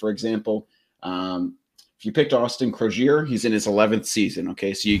 So like, for example, if you picked Austin Crozier, he's in his 11th season.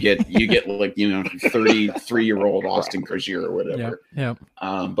 Okay. So you get like, 33-year-old Austin Crozier or whatever. Yeah.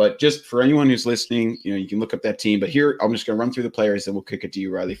 But just for anyone who's listening, you can look up that team, but here I'm just going to run through the players and we'll kick it to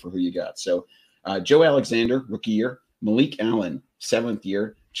you, Riley, for who you got. So Joe Alexander, rookie year, Malik Allen, 7th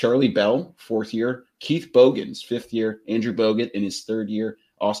year, Charlie Bell, 4th year, Keith Bogans, 5th year, Andrew Bogut in his 3rd year,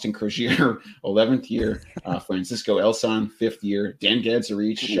 Austin Crozier, 11th year, Francisco Elson, 5th year, Dan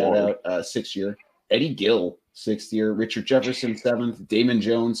Gadzarich, shout out, 6th year, Eddie Gill, 6th year, Richard Jefferson, 7th, Damon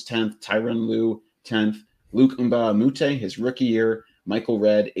Jones, 10th, Tyronn Lue, 10th. Luke Mbamute, his rookie year. Michael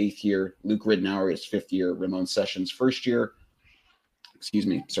Redd, 8th year. Luke Ridnour, his 5th year. Ramon Sessions, 1st year.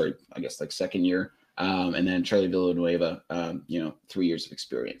 Second year. And then Charlie Villanueva, 3 years of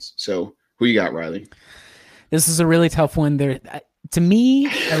experience. So who you got, Riley? This is a really tough one. There, to me,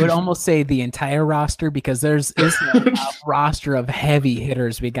 I would almost say the entire roster, because there's a roster of heavy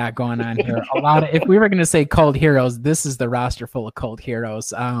hitters we got going on here. A lot of, if we were going to say cult heroes, this is the roster full of cult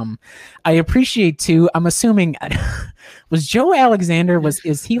heroes. I appreciate too. I'm assuming was Joe Alexander,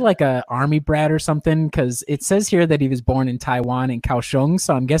 is he like a army brat or something? Because it says here that he was born in Taiwan in Kaohsiung,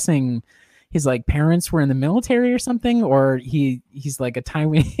 so I'm guessing his like parents were in the military or something, or he's like a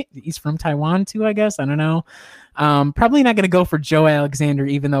Taiwan. He's from Taiwan too, I guess. I don't know. Probably not going to go for Joe Alexander,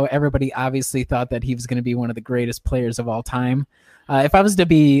 even though everybody obviously thought that he was going to be one of the greatest players of all time. If I was to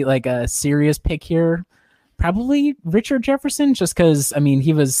be like a serious pick here, probably Richard Jefferson, just because, I mean,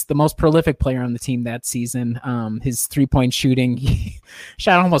 he was the most prolific player on the team that season. His 3-point shooting, he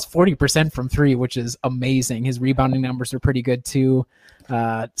shot almost 40% from 3, which is amazing. His rebounding numbers are pretty good too.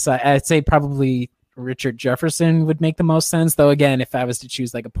 So I'd say probably Richard Jefferson would make the most sense, though. Again, if I was to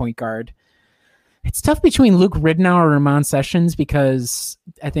choose like a point guard, it's tough between Luke Ridnour or Ramon Sessions, because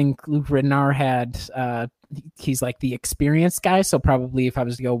I think Luke Ridnour had he's like the experienced guy, so probably if I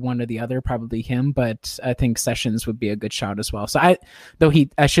was to go one or the other, probably him. But I think Sessions would be a good shot as well. So I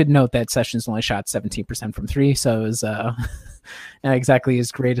should note that Sessions only shot 17% from 3, so it was not exactly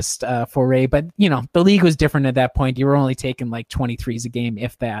his greatest foray. But the league was different at that point. You were only taking like 23s a game,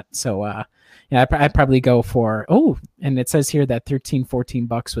 if that. So I'd probably go for and it says here that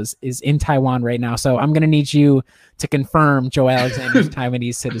 $13-14 is in Taiwan right now. So I'm gonna need you to confirm Joe Alexander's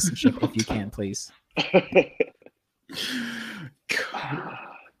Taiwanese citizenship if you can, please.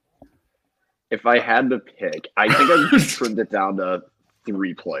 If I had to pick, I think I would trimmed it down to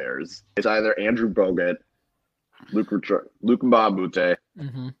 3 players. It's either Andrew Bogut, Luke Mbamute,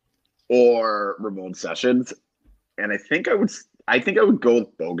 or Ramon Sessions. And I think I would go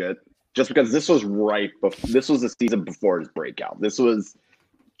with Bogut, just because this was this was the season before his breakout. This was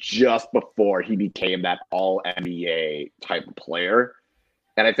just before he became that all NBA type of player.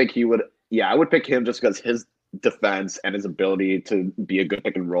 And I think I would pick him just because his defense and his ability to be a good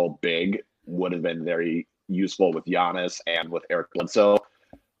pick and roll big would have been very useful with Giannis and with Eric Bledsoe.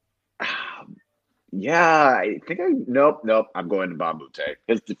 Nope. I'm going to Mbamute.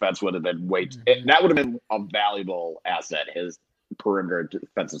 His defense would have been that would have been a valuable asset, his perimeter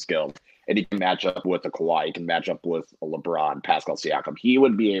defensive skills. And he can match up with a Kawhi, he can match up with a LeBron, Pascal Siakam. He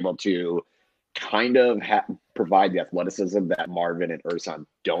would be able to kind of provide the athleticism that Marvin and Ersan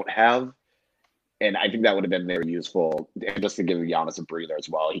don't have. And I think that would have been very useful. And just to give Giannis a breather as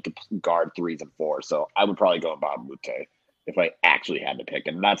well. He could guard 3s and 4s. So I would probably go Mbamute if I actually had to pick.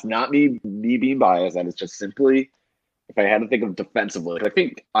 And that's not me being biased. That is just simply, if I had to think of defensively, I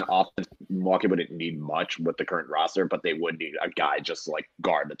think on offense, Milwaukee wouldn't need much with the current roster, but they would need a guy just to like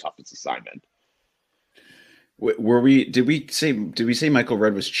guard the toughest assignment. Did we say Michael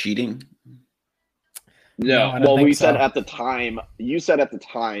Redd was cheating? No, we said at the time. You said at the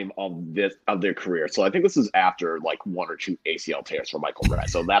time of their career. So I think this is after like 1 or 2 ACL tears for Michael Redd.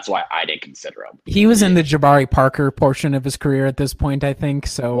 So that's why I didn't consider him. He was in the Jabari Parker portion of his career at this point, I think.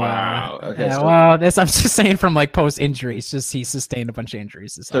 So wow. Okay. I'm just saying from like post injuries, just he sustained a bunch of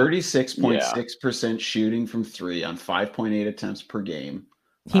injuries. 36.6% shooting from 3 on 5.8 attempts per game.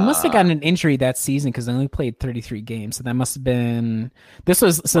 He must have gotten an injury that season because he only played 33 games. So that must have been this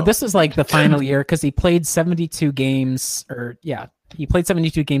was like the final year, because he played 72 games he played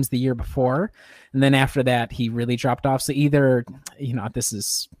 72 games the year before, and then after that he really dropped off. So either we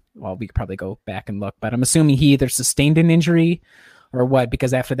could probably go back and look, but I'm assuming he either sustained an injury or what,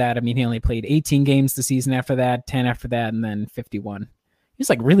 because after that, I mean, he only played 18 games the season after that, 10 after that, and then 51. He was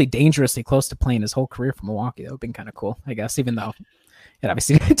like really dangerously close to playing his whole career for Milwaukee. That would have been kind of cool, I guess, even though it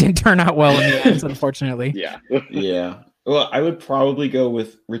obviously didn't turn out well in the end, unfortunately. Yeah. Yeah. Well, I would probably go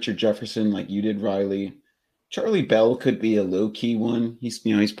with Richard Jefferson like you did, Riley. Charlie Bell could be a low-key one. He's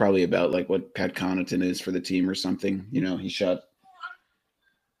probably about like what Pat Connaughton is for the team or something. He shot,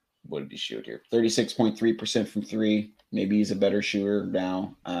 what did he shoot here? 36.3% from 3. Maybe he's a better shooter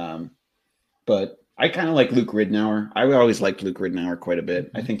now. But I kind of like Luke Ridnour. I always liked Luke Ridnour quite a bit.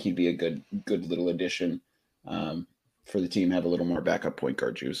 I think he'd be a good little addition. For the team, have a little more backup point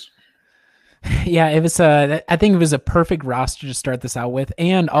guard juice. Yeah, I think it was a perfect roster to start this out with.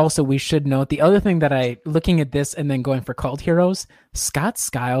 And also we should note the other thing that looking at this and then going for cult heroes, Scott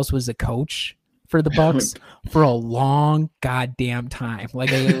Skiles was a coach for the Bucks for a long goddamn time.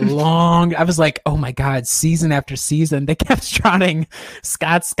 Like I was like, oh my God, season after season, they kept trotting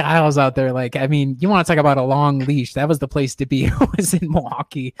Scott Skiles out there. Like, I mean, you want to talk about a long leash. That was the place to be. Was in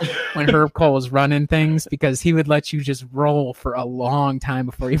Milwaukee when Herb Cole was running things, because he would let you just roll for a long time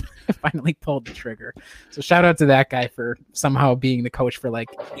before he finally pulled the trigger. So shout out to that guy for somehow being the coach for like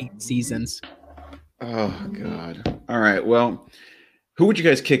 8 seasons. Oh God. All right. Well, who would you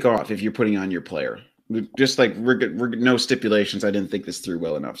guys kick off if you're putting on your player? Just like we're no stipulations. I didn't think this through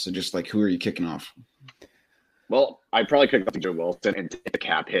well enough. So just like, who are you kicking off? Well, I'd probably kick off Joe Wilson and take the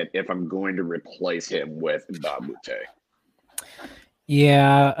cap hit if I'm going to replace him with Mute.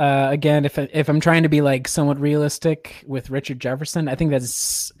 Yeah. Again, if I'm trying to be like somewhat realistic with Richard Jefferson, I think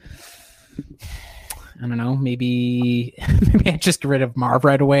that's, I don't know, maybe I just get rid of Marv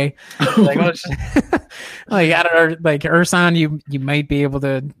right away. Like, like I don't know, like Ersan, you might be able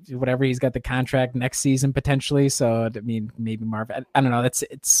to do whatever. He's got the contract next season potentially. So I mean, maybe Marv. I don't know.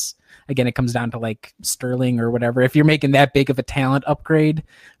 It's again, it comes down to like Sterling or whatever. If you're making that big of a talent upgrade,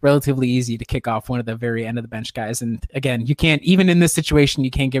 relatively easy to kick off one of the very end of the bench guys. And again, you can't, even in this situation,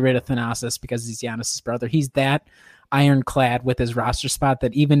 you can't get rid of Thanasis because he's Giannis's brother. He's that ironclad with his roster spot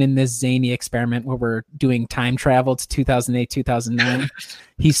that even in this zany experiment where we're doing time travel to 2008, 2009,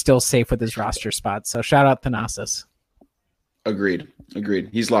 he's still safe with his roster spot. So shout out Thanasis. Agreed.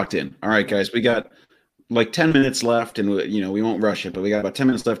 He's locked in. All right, guys, we got like 10 minutes left, and we won't rush it, but we got about 10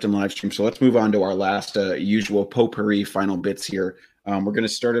 minutes left in live stream. So let's move on to our last usual potpourri final bits here. We're going to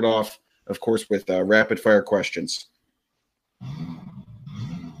start it off, of course, with rapid fire questions.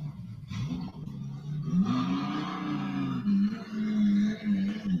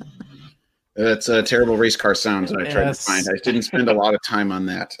 That's a terrible race car sounds that I tried to find. I didn't spend a lot of time on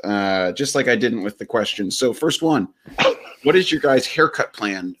that, just like I didn't with the questions. So first one, what is your guys' haircut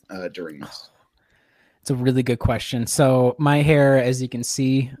plan during this? It's a really good question. So my hair, as you can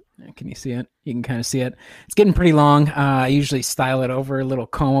see, can you see it? You can kind of see it. It's getting pretty long. I usually style it over a little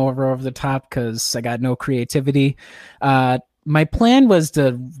comb over the top because I got no creativity. My plan was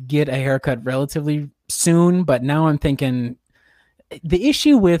to get a haircut relatively soon, but now I'm thinking the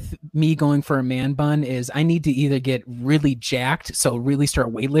issue with me going for a man bun is I need to either get really jacked, so really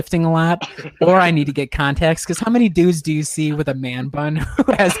start weightlifting a lot, or I need to get contacts. Because how many dudes do you see with a man bun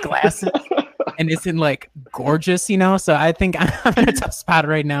who has glasses and isn't like gorgeous, So I think I'm in a tough spot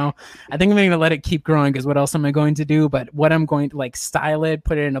right now. I think I'm going to let it keep growing because what else am I going to do? But what I'm going to like style it,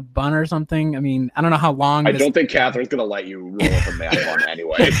 put it in a bun or something. I mean, I don't know how long. I don't think Catherine's going to let you roll with a man bun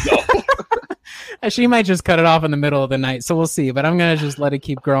anyway. So. She might just cut it off in the middle of the night, so we'll see. But I'm going to just let it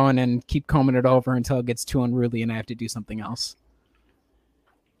keep growing and keep combing it over until it gets too unruly and I have to do something else.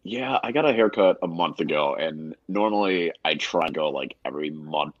 Yeah, I got a haircut a month ago, and normally I try and go like every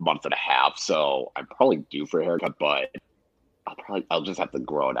month and a half. So I'm probably due for a haircut, but I'll just have to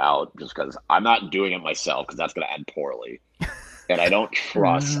grow it out just because I'm not doing it myself because that's going to end poorly, and I don't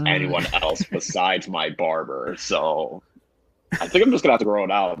trust anyone else besides my barber. So I think I'm just gonna have to grow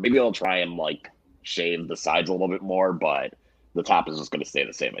it out. Maybe I'll try and like shave the sides a little bit more, but the top is just gonna stay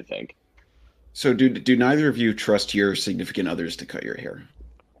the same, I think. So do neither of you trust your significant others to cut your hair?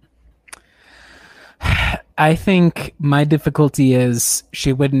 I think my difficulty is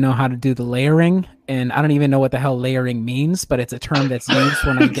she wouldn't know how to do the layering, and I don't even know what the hell layering means, but it's a term that's used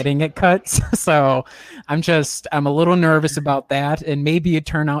when I'm getting it cut. So I'm a little nervous about that, and maybe it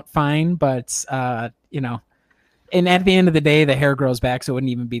turn out fine, but and at the end of the day, the hair grows back, so it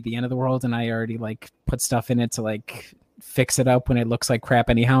wouldn't even be the end of the world. And I already like put stuff in it to like fix it up when it looks like crap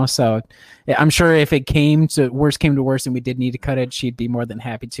anyhow. So I'm sure if it came to worse and we did need to cut it, she'd be more than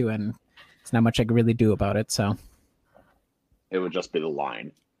happy to. And it's not much I could really do about it. So it would just be the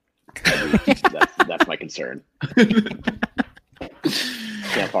line. That's my concern.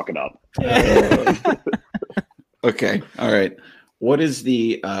 Can't fuck it up. Okay. All right. What is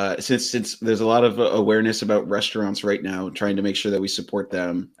the since there's a lot of awareness about restaurants right now, trying to make sure that we support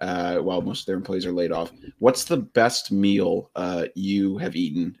them while most of their employees are laid off. What's the best meal you have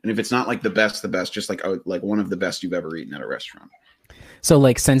eaten? And if it's not like the best, just like one of the best you've ever eaten at a restaurant. So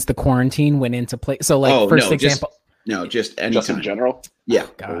like since the quarantine went into play. So like example. Just anytime. Just in general? Yeah.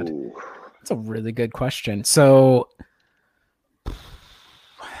 God. Ooh. That's a really good question. So I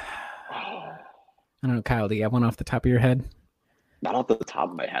don't know, Kyle, do you have one off the top of your head? Not off the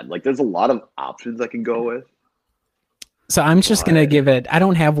top of my head. Like, there's a lot of options I can go with. So I'm just going to give it, I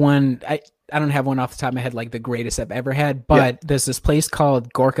don't have one. I don't have one off the top of my head like the greatest I've ever had, but there's this place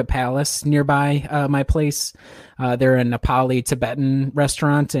called Gorkha Palace nearby my place. They're a Nepali Tibetan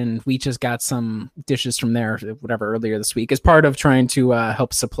restaurant, and we just got some dishes from there, whatever, earlier this week as part of trying to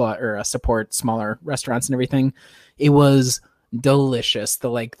help support smaller restaurants and everything. It was delicious.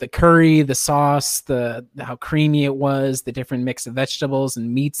 The curry, the sauce, how creamy it was, the different mix of vegetables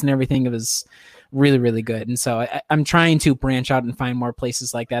and meats and everything. It was really, really good. And so I'm trying to branch out and find more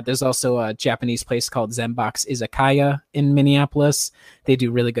places like that. There's also a Japanese place called Zenbox Izakaya in Minneapolis. They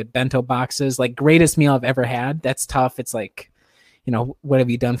do really good bento boxes. Like, greatest meal I've ever had. That's tough. It's like, what have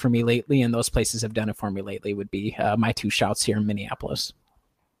you done for me lately? And those places have done it for me lately would be my two shouts here in Minneapolis.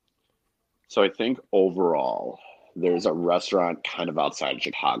 So I think overall, there's a restaurant kind of outside of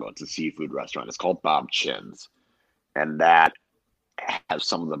Chicago. It's a seafood restaurant. It's called Bob Chin's. And that has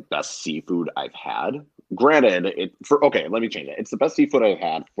some of the best seafood I've had. Granted, let me change it. It's the best seafood I've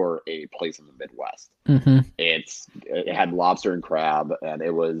had for a place in the Midwest. Mm-hmm. It had lobster and crab, and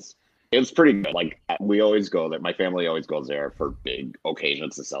it was pretty good. Like, we always go there. My family always goes there for big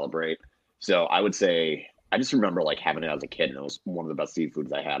occasions to celebrate. So I would say, I just remember like having it as a kid, and it was one of the best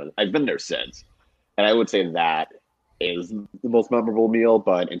seafoods I had. I've been there since. And I would say that is the most memorable meal.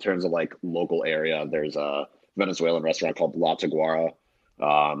 But in terms of like local area, there's a Venezuelan restaurant called La Taguara.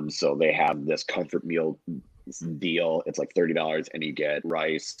 So they have this comfort meal deal. It's like $30 and you get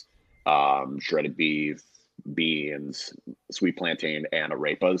rice, shredded beef, beans, sweet plantain, and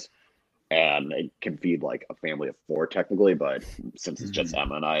arepas. And it can feed like a family of 4 technically, but since it's just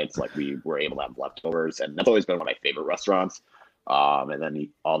Emma and I, it's like we were able to have leftovers, and that's always been one of my favorite restaurants. And then the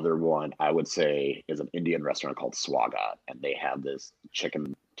other one I would say is an Indian restaurant called Swagat, and they have this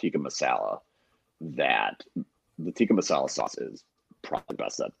chicken tikka masala that the tikka masala sauce is probably the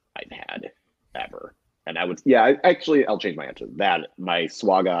best that I've had ever. And I'll change my answer. My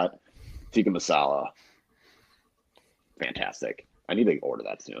Swagat tikka masala, fantastic. I need to order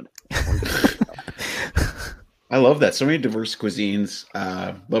that soon. I love that. So many diverse cuisines.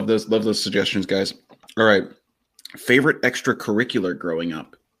 Love those suggestions, guys. All right. Favorite extracurricular growing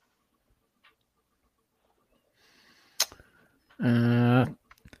up?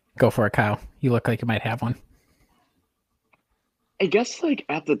 Go for it, Kyle. You look like you might have one. I guess like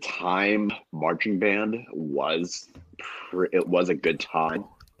at the time, marching band was a good time.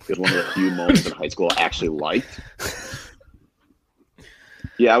 It was one of the few moments in high school I actually liked.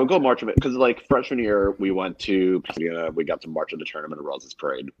 Yeah, I would go marching band because like freshman year we went to Pasadena. We got to march in the Tournament of Roses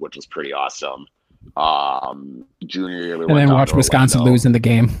Parade, which was pretty awesome. Junior year we and went then watch Wisconsin lose in the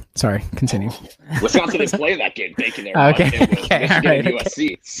game. Sorry, continue. Wisconsin didn't play that game. Thank you very much. Okay, It was okay, Michigan all right, and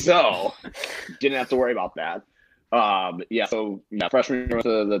USC, so didn't have to worry about that. Freshman year we went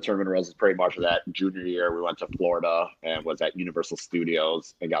to the Tournament of Roses Parade, march of that. Junior year we went to Florida and was at Universal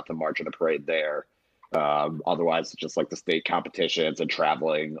Studios and got to march in a parade there. Otherwise, just like the state competitions and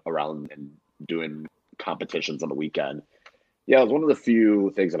traveling around and doing competitions on the weekend. Yeah, it was one of the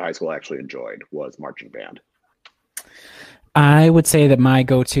few things in high school I actually enjoyed was marching band. I would say that my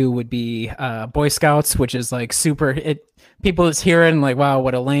go-to would be Boy Scouts, which is like super. People is hearing like, wow,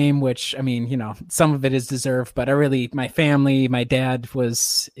 what a lame. Which I mean, some of it is deserved, but my family, my dad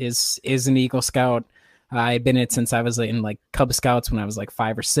is an Eagle Scout. I've been it since I was in like Cub Scouts when I was like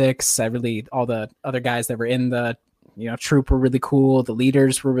 5 or 6. All the other guys that were in the troop were really cool. The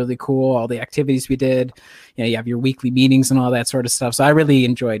leaders were really cool. All the activities we did, you have your weekly meetings and all that sort of stuff. So I really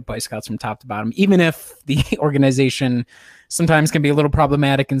enjoyed Boy Scouts from top to bottom, even if the organization sometimes can be a little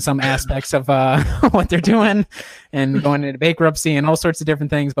problematic in some aspects of what they're doing and going into bankruptcy and all sorts of different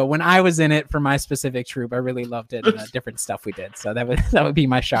things. But when I was in it for my specific troop, I really loved it and the different stuff we did. So that would be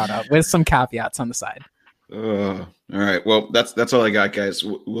my shout out with some caveats on the side. All right. Well, that's all I got, guys.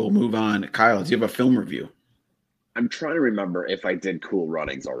 We'll move on. Kyle, do you have a film review? I'm trying to remember if I did Cool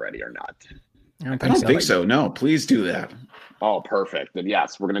Runnings already or not. I don't think so. No, please do that. Oh, perfect. Then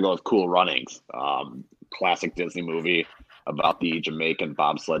yes, we're going to go with Cool Runnings. Classic Disney movie about the Jamaican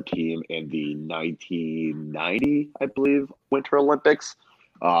bobsled team in the 1990, I believe, Winter Olympics.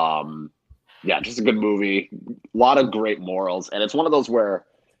 Just a good movie. A lot of great morals. And it's one of those where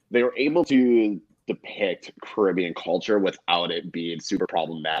they were able to depict Caribbean culture without it being super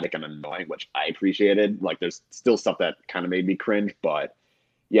problematic and annoying, which I appreciated. Like, there's still stuff that kind of made me cringe, but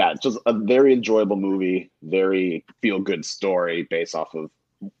yeah, it's just a very enjoyable movie, very feel-good story based off of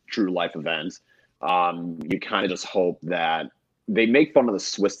true life events. You kind of just hope that they make fun of the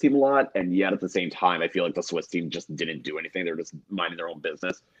Swiss team a lot, and yet at the same time, I feel like the Swiss team just didn't do anything. They were just minding their own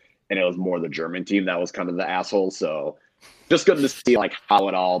business, and it was more the German team that was kind of the asshole. So just good to see like how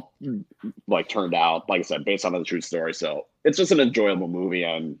it all like turned out. Like I said, based on the true story. So it's just an enjoyable movie,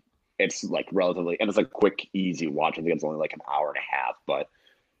 and it's like relatively, and it's like quick, easy watch. I think it's only like an hour and a half, but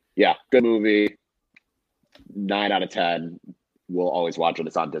yeah, good movie. 9 out of 10. We'll always watch it.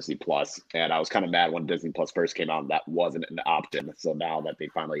 It's on Disney Plus, and I was kind of mad when Disney Plus first came out. That wasn't an opt-in, so now that they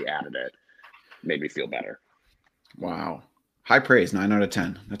finally added it, made me feel better. Wow, high praise. 9 out of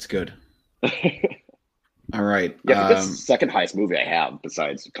 10. That's good. All right. Yeah, that's the second highest movie I have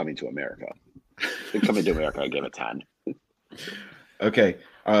besides Coming to America. Coming to America, I gave it 10. Okay.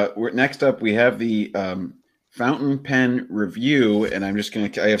 Next up, we have the fountain pen review, and I'm just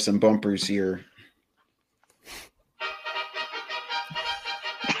I have some bumpers here.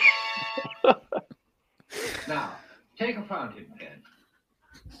 Now, take a fountain pen.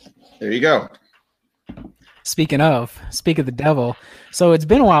 There you go. Speak of the devil. So it's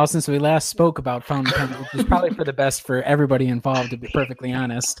been a while since we last spoke about fountain pens, which is probably for the best for everybody involved, to be perfectly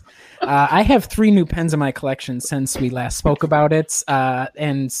honest. I have 3 new pens in my collection since we last spoke about it.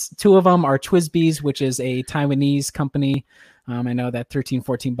 And 2 of them are TWSBIs, which is a Taiwanese company. I know that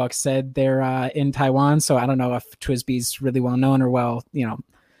 $13-14 said they're in Taiwan. So I don't know if TWSBI is really well known or well,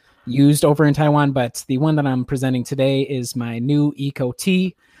 used over in Taiwan. But the one that I'm presenting today is my new Eco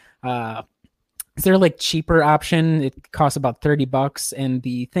T. Is there like cheaper option? It costs about $30, and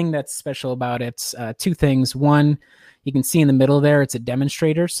the thing that's special about it's 2 things. One, you can see in the middle there, it's a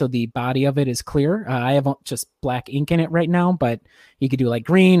demonstrator, so the body of it is clear. I have just black ink in it right now, but you could do like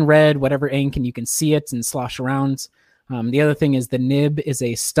green, red, whatever ink, and you can see it and slosh around. The other thing is the nib is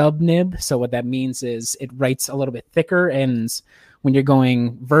a stub nib, so what that means is it writes a little bit thicker, and when you're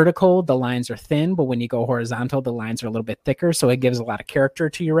going vertical, the lines are thin, but when you go horizontal, the lines are a little bit thicker, so it gives a lot of character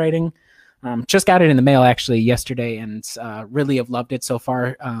to your writing. Just got it in the mail actually yesterday, and really have loved it so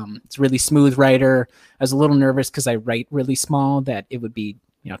far. It's a really smooth writer. I was a little nervous because I write really small that it would be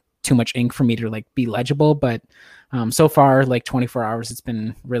too much ink for me to like be legible, but so far, like 24 hours, it's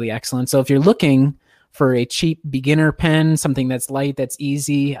been really excellent. So if you're looking for a cheap beginner pen, something that's light, that's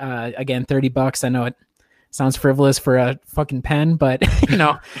easy, again, $30. I know it sounds frivolous for a fucking pen, but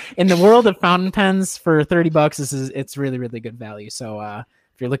in the world of fountain pens for $30, it's really, really good value. So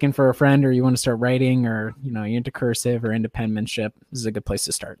if you're looking for a friend, or you want to start writing, or you're into cursive or into penmanship, this is a good place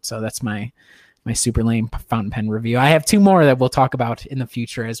to start. So that's my super lame fountain pen review. I have 2 more that we'll talk about in the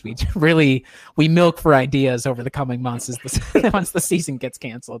future as we milk for ideas over the coming months once the season gets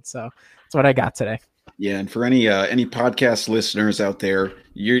canceled. So that's what I got today. Yeah, and for any podcast listeners out there,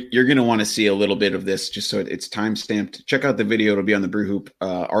 you're going to want to see a little bit of this, just so it's time stamped. Check out the video; it'll be on the Brew Hoop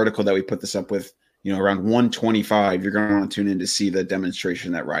article that we put this up with. Around 1:25, you're going to want to tune in to see the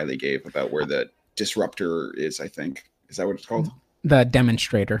demonstration that Riley gave about where the disruptor is. I think is that what it's called? The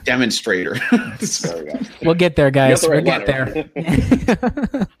demonstrator. Demonstrator. There we go. We'll get there, guys. We'll get there.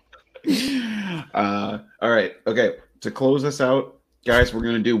 All right. Okay. To close us out, guys, we're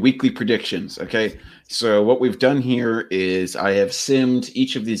going to do weekly predictions. Okay. So what we've done here is I have simmed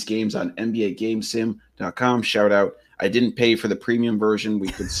each of these games on NBAGamesim.com. Shout out. I didn't pay for the premium version. We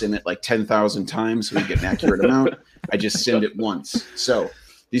could sim it like 10,000 times so we get an accurate amount. I just simmed it once. So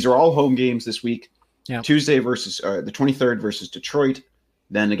these are all home games this week. Yep. Tuesday versus the 23rd versus Detroit,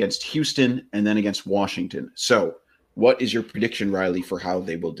 then against Houston, and then against Washington. So what is your prediction, Riley, for how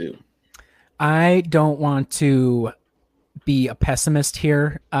they will do? I don't want to be a pessimist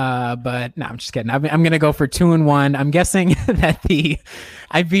here, but no, I'm just kidding. I'm going to go for 2-1. I'm guessing that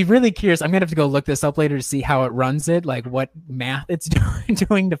I'd be really curious. I'm going to have to go look this up later to see how it runs it, like what math it's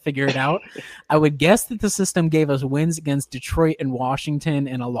doing to figure it out. I would guess that the system gave us wins against Detroit and Washington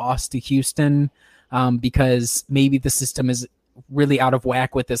and a loss to Houston, because maybe the system is really out of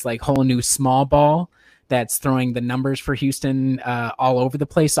whack with this like whole new small ball that's throwing the numbers for Houston all over the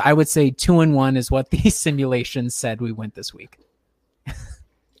place. So I would say 2-1 is what these simulations said we went this week.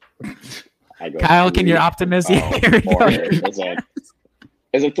 Kyle, can your optimism? Is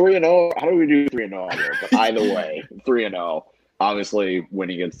it 3-0? How do we do 3-0 here? But either way, 3-0. Obviously,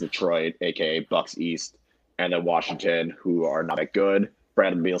 winning against Detroit, aka Bucks East, and then Washington, who are not that good.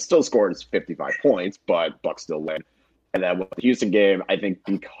 Brandon Beal still scores 55 points, but Bucks still win. And then with the Houston game, I think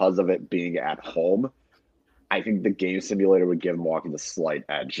because of it being at home, I think the game simulator would give Milwaukee the slight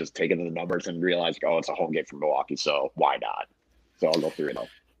edge, just taking the numbers and realizing, it's a home game for Milwaukee, so why not? So I'll go 3-0.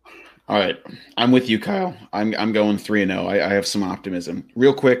 All right. I'm with you, Kyle. I'm going 3-0. I have some optimism.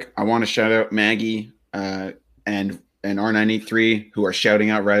 Real quick, I want to shout out Maggie and R983, who are shouting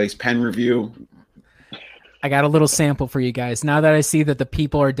out Riley's pen review. I got a little sample for you guys. Now that I see that the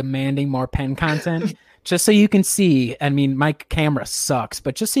people are demanding more pen content, just so you can see, I mean, my camera sucks,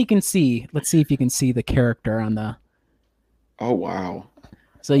 but just so you can see, let's see if you can see the character on the. Oh, wow.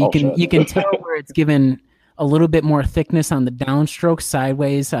 So you can tell where it's given a little bit more thickness on the downstroke,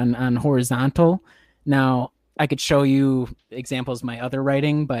 sideways on horizontal. Now, I could show you examples of my other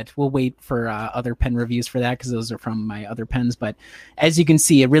writing, but we'll wait for other pen reviews for that because those are from my other pens. But as you can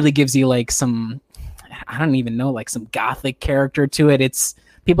see, it really gives you like some, I don't even know, like some gothic character to it. It's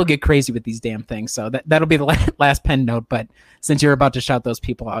people get crazy with these damn things. So that'll be the last pen note. But since you're about to shout those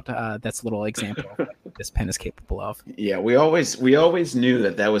people out, that's a little example of what this pen is capable of. Yeah, we always knew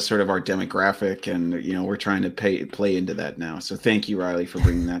that was sort of our demographic, and we're trying to play into that now. So thank you, Riley, for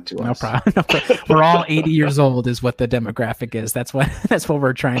bringing that to No us. problem. No problem. We're all 80 years old, is what the demographic is. That's what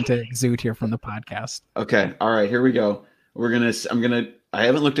we're trying to exude here from the podcast. Okay, all right, here we go. I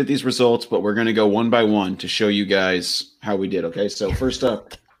haven't looked at these results, but we're gonna go one by one to show you guys how we did. Okay, so first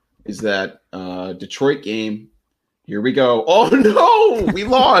up is that Detroit game. Here we go. Oh no, we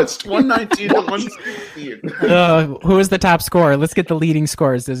lost 119 to 116. Who is the top scorer? Let's get the leading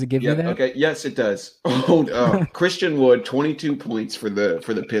scores. Does it give you that? Okay. Yes, it does. Christian Wood, 22 points for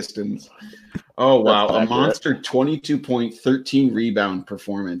the Pistons. Oh wow, a monster 22-point, 13 rebound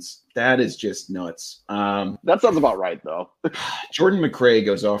performance. That is just nuts. That sounds about right, though. Jordan McRae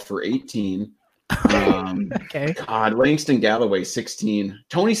goes off for 18. Okay. God, Langston Galloway 16.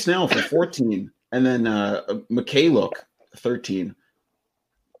 Tony Snell for 14. And then McKaylook, 13.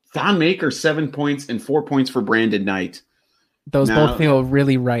 Thon Maker, 7 points and 4 points for Brandon Knight. Those both feel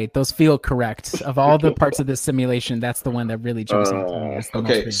really right. Those feel correct. Of all the parts of this simulation, that's the one that really jumps out to me as the most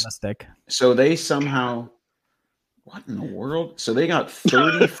realistic. So they somehow, what in the world? So they got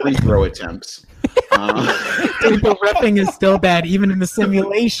 30 free throw attempts. Dude, the repping is still bad, even in the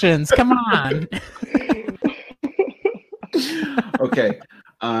simulations. Come on. Okay.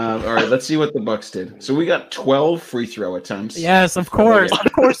 All right, let's see what the Bucks did. So we got 12 free throw attempts. Yes, of course.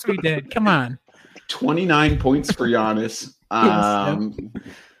 Of course we did. Come on. 29 points for Giannis.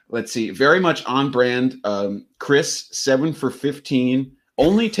 Let's see. Very much on brand. Chris, 7 for 15.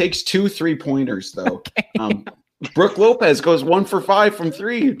 Only takes 2 3-pointers, though. Okay. Brooke Lopez goes 1 for 5 from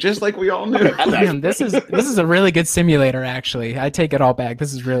 3, just like we all knew. Damn, this is a really good simulator, actually. I take it all back.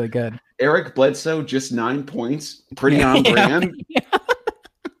 This is really good. Eric Bledsoe, just 9 points. Pretty on brand. Yeah.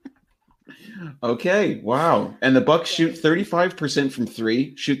 Okay, wow. And the Bucks shoot 35% from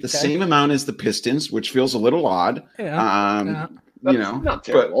 3, shoot the same amount as the Pistons, which feels a little odd. Yeah. Not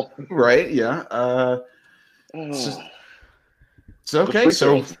terrible. But, right, yeah. So okay,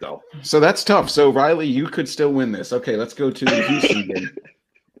 so that's tough. So Riley, you could still win this. Okay, let's go to the Houston game.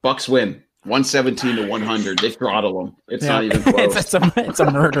 Bucks win 117 to 100. They throttle them. It's not even close. it's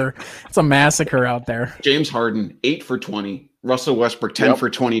a murder. It's a massacre out there. James Harden 8 for 20. Russell Westbrook 10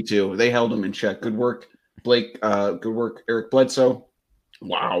 for 22. They held him in check. Good work, Blake. Good work, Eric Bledsoe.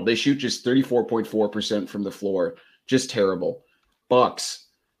 Wow, they shoot just 34.4% from the floor. Just terrible. Bucks,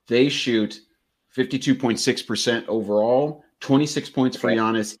 they shoot 52.6% overall. 26 points for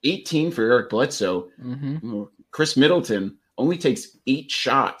Giannis, 18 for Eric Bledsoe. Mm-hmm. Chris Middleton only takes 8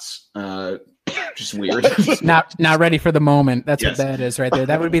 shots. Just weird. not ready for the moment. That's what that is right there.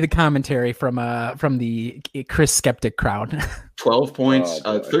 That would be the commentary from the Chris skeptic crowd. 12 points,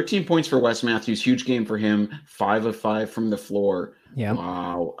 13 points for Wes Matthews. Huge game for him. 5 of 5 from the floor. Yeah.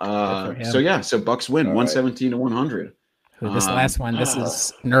 Wow. So Bucks win 117 to 100. This last one, this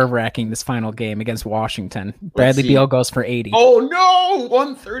is nerve-wracking, this final game against Washington. Bradley Beal goes for 80. Oh, no!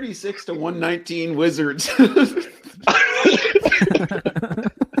 136 to 119 Wizards.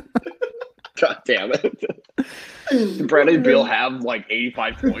 God damn it. Did Bradley Beal have like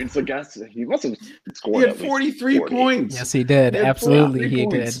 85 points, I guess? He must have scored. He had 43 points. Yes, he did. Absolutely, he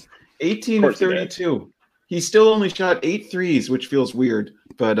did. 18 of 32. He still only shot 8 threes, which feels weird,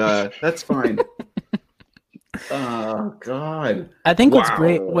 but that's fine. Oh God! I think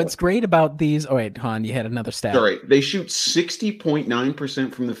what's great about these. Oh wait, Han, you had another stat. All right, they shoot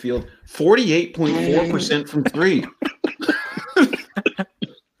 60.9% from the field, 48.4% from 3.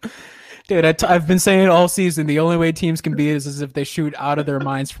 Dude, I've been saying all season the only way teams can beat us is if they shoot out of their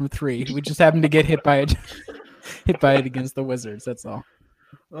minds from 3. We just happen to get hit by it against the Wizards. That's all.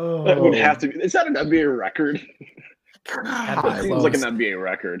 Oh, that would have to be. Is that an NBA record? That seems like an NBA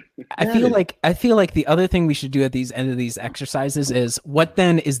record. I feel like the other thing we should do at these end of these exercises is what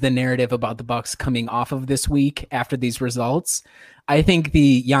then is the narrative about the Bucks coming off of this week after these results. I think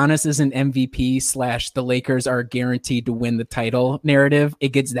the Giannis isn't MVP / the Lakers are guaranteed to win the title narrative. It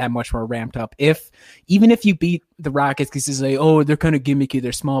gets that much more ramped up. Even if you beat the Rockets because you say, oh, they're kind of gimmicky,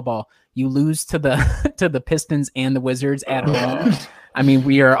 they're small ball. You lose to the Pistons and the Wizards at home. I mean,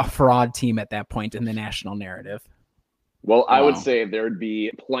 we are a fraud team at that point in the national narrative. Well, I would Wow. say there'd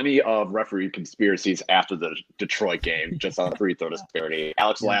be plenty of referee conspiracies after the Detroit game, just on free throw disparity.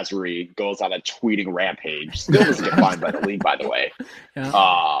 Alex Lazary goes on a tweeting rampage. Still doesn't get fined by the league, by the way.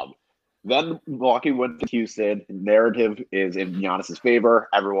 Yeah. Then Milwaukee went to Houston. Narrative is in Giannis's favor.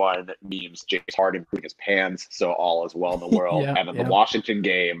 Everyone memes James Harden putting his pants, so all is well in the world. Yeah, And then yeah. the Washington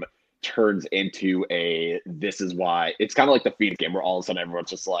game turns into this is why. It's kind of like the Phoenix game where all of a sudden everyone's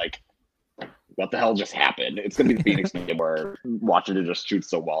just like, what the hell just happened? It's going to be the Phoenix game where Washington just shoots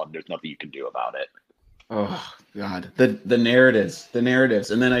so well and there's nothing you can do about it. Oh God, the narratives, and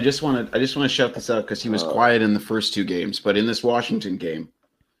then I just want to shout this out because he was quiet in the first two games, but in this Washington game,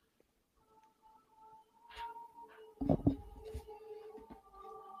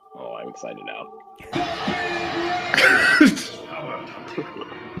 Oh, I'm excited now.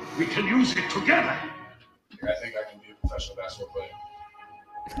 We can use it together. I think I can be a professional basketball player.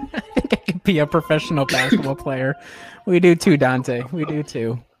 I think I could be a professional basketball player. We do too, Dante. We do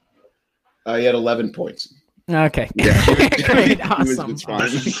too. he had 11 points. Okay. Yeah, Great. He was- Awesome. it's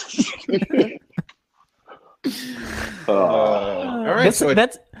fine. Uh, All right, so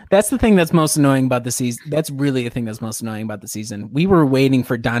That's the thing that's most annoying about the season. That's really the thing that's most annoying about the season. We were waiting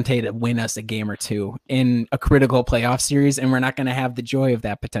for Dante to win us a game or two in a critical playoff series, and we're not going to have the joy of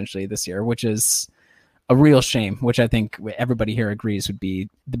that potentially this year, which is a real shame, which I think everybody here agrees would be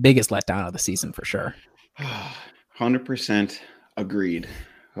the biggest letdown of the season for sure. 100% agreed.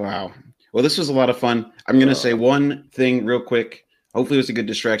 Wow. Well, this was a lot of fun. I'm going to say one thing real quick. Hopefully it was a good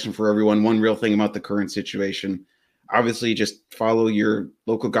distraction for everyone. One real thing about the current situation. Obviously, just follow your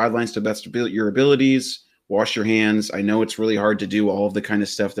local guidelines to the best of your abilities. Wash your hands. I know it's really hard to do all of the kind of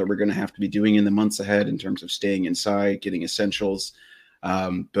stuff that we're going to have to be doing in the months ahead in terms of staying inside, getting essentials.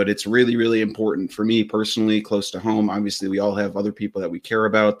 But it's really, really important for me personally, close to home. Obviously, we all have other people that we care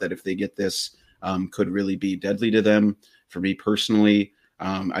about that if they get this could really be deadly to them. For me personally,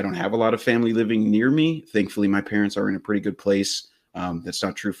 I don't have a lot of family living near me. Thankfully, my parents are in a pretty good place. That's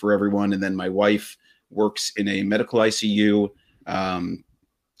not true for everyone. And then my wife works in a medical ICU.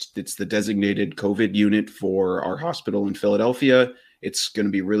 It's the designated COVID unit for our hospital in Philadelphia. It's going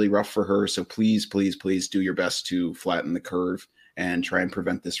to be really rough for her. So please, please, please do your best to flatten the curve and try and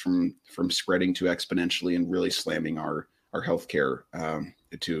prevent this from spreading too exponentially and really slamming our healthcare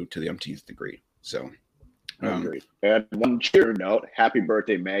to the umpteenth degree. So, Agreed. And one cheer note, happy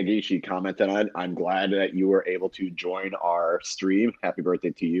birthday, Maggie. She commented on it. I'm glad that you were able to join our stream. Happy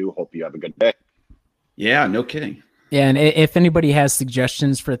birthday to you. Hope you have a good day. yeah, no kidding. Yeah, and if anybody has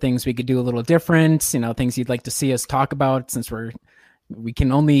suggestions for things we could do a little different, things you'd like to see us talk about, since we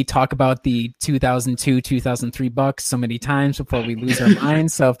can only talk about the 2002, 2003 Bucks so many times before we lose our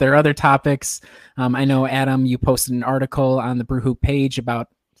minds. So if there are other topics, I know, Adam, you posted an article on the Brew Hoop page about,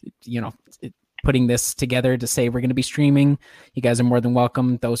 putting this together to say we're going to be streaming. You guys are more than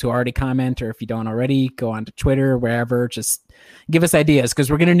welcome. Those who already comment, or if you don't already, go on to Twitter, wherever, just give us ideas, because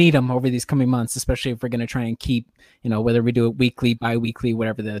we're going to need them over these coming months, especially if we're going to try and keep, whether we do it weekly, bi-weekly,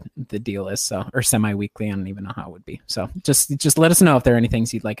 whatever the deal is. So, or semi-weekly. I don't even know how it would be. So just let us know if there are any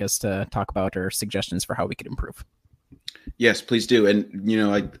things you'd like us to talk about or suggestions for how we could improve. Yes, please do. And,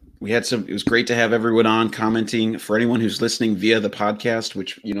 it was great to have everyone on commenting. For anyone who's listening via the podcast,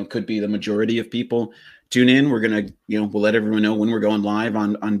 which, could be the majority of people, tune in. We're going to, we'll let everyone know when we're going live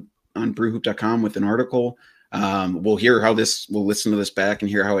on brewhoop.com with an article. We'll hear we'll listen to this back and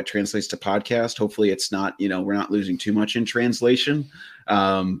hear how it translates to podcast. Hopefully it's not, we're not losing too much in translation.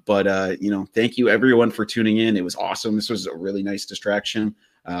 But thank you everyone for tuning in. It was awesome. This was a really nice distraction.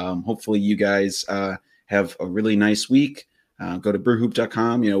 Hopefully you guys, have a really nice week. Go to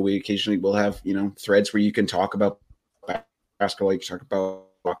brewhoop.com. We occasionally will have, threads where you can talk about basketball. You can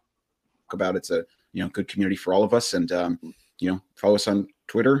talk about it's a, good community for all of us. And, follow us on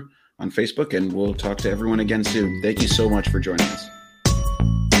Twitter, on Facebook, and we'll talk to everyone again soon. Thank you so much for joining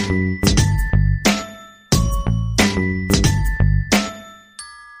us.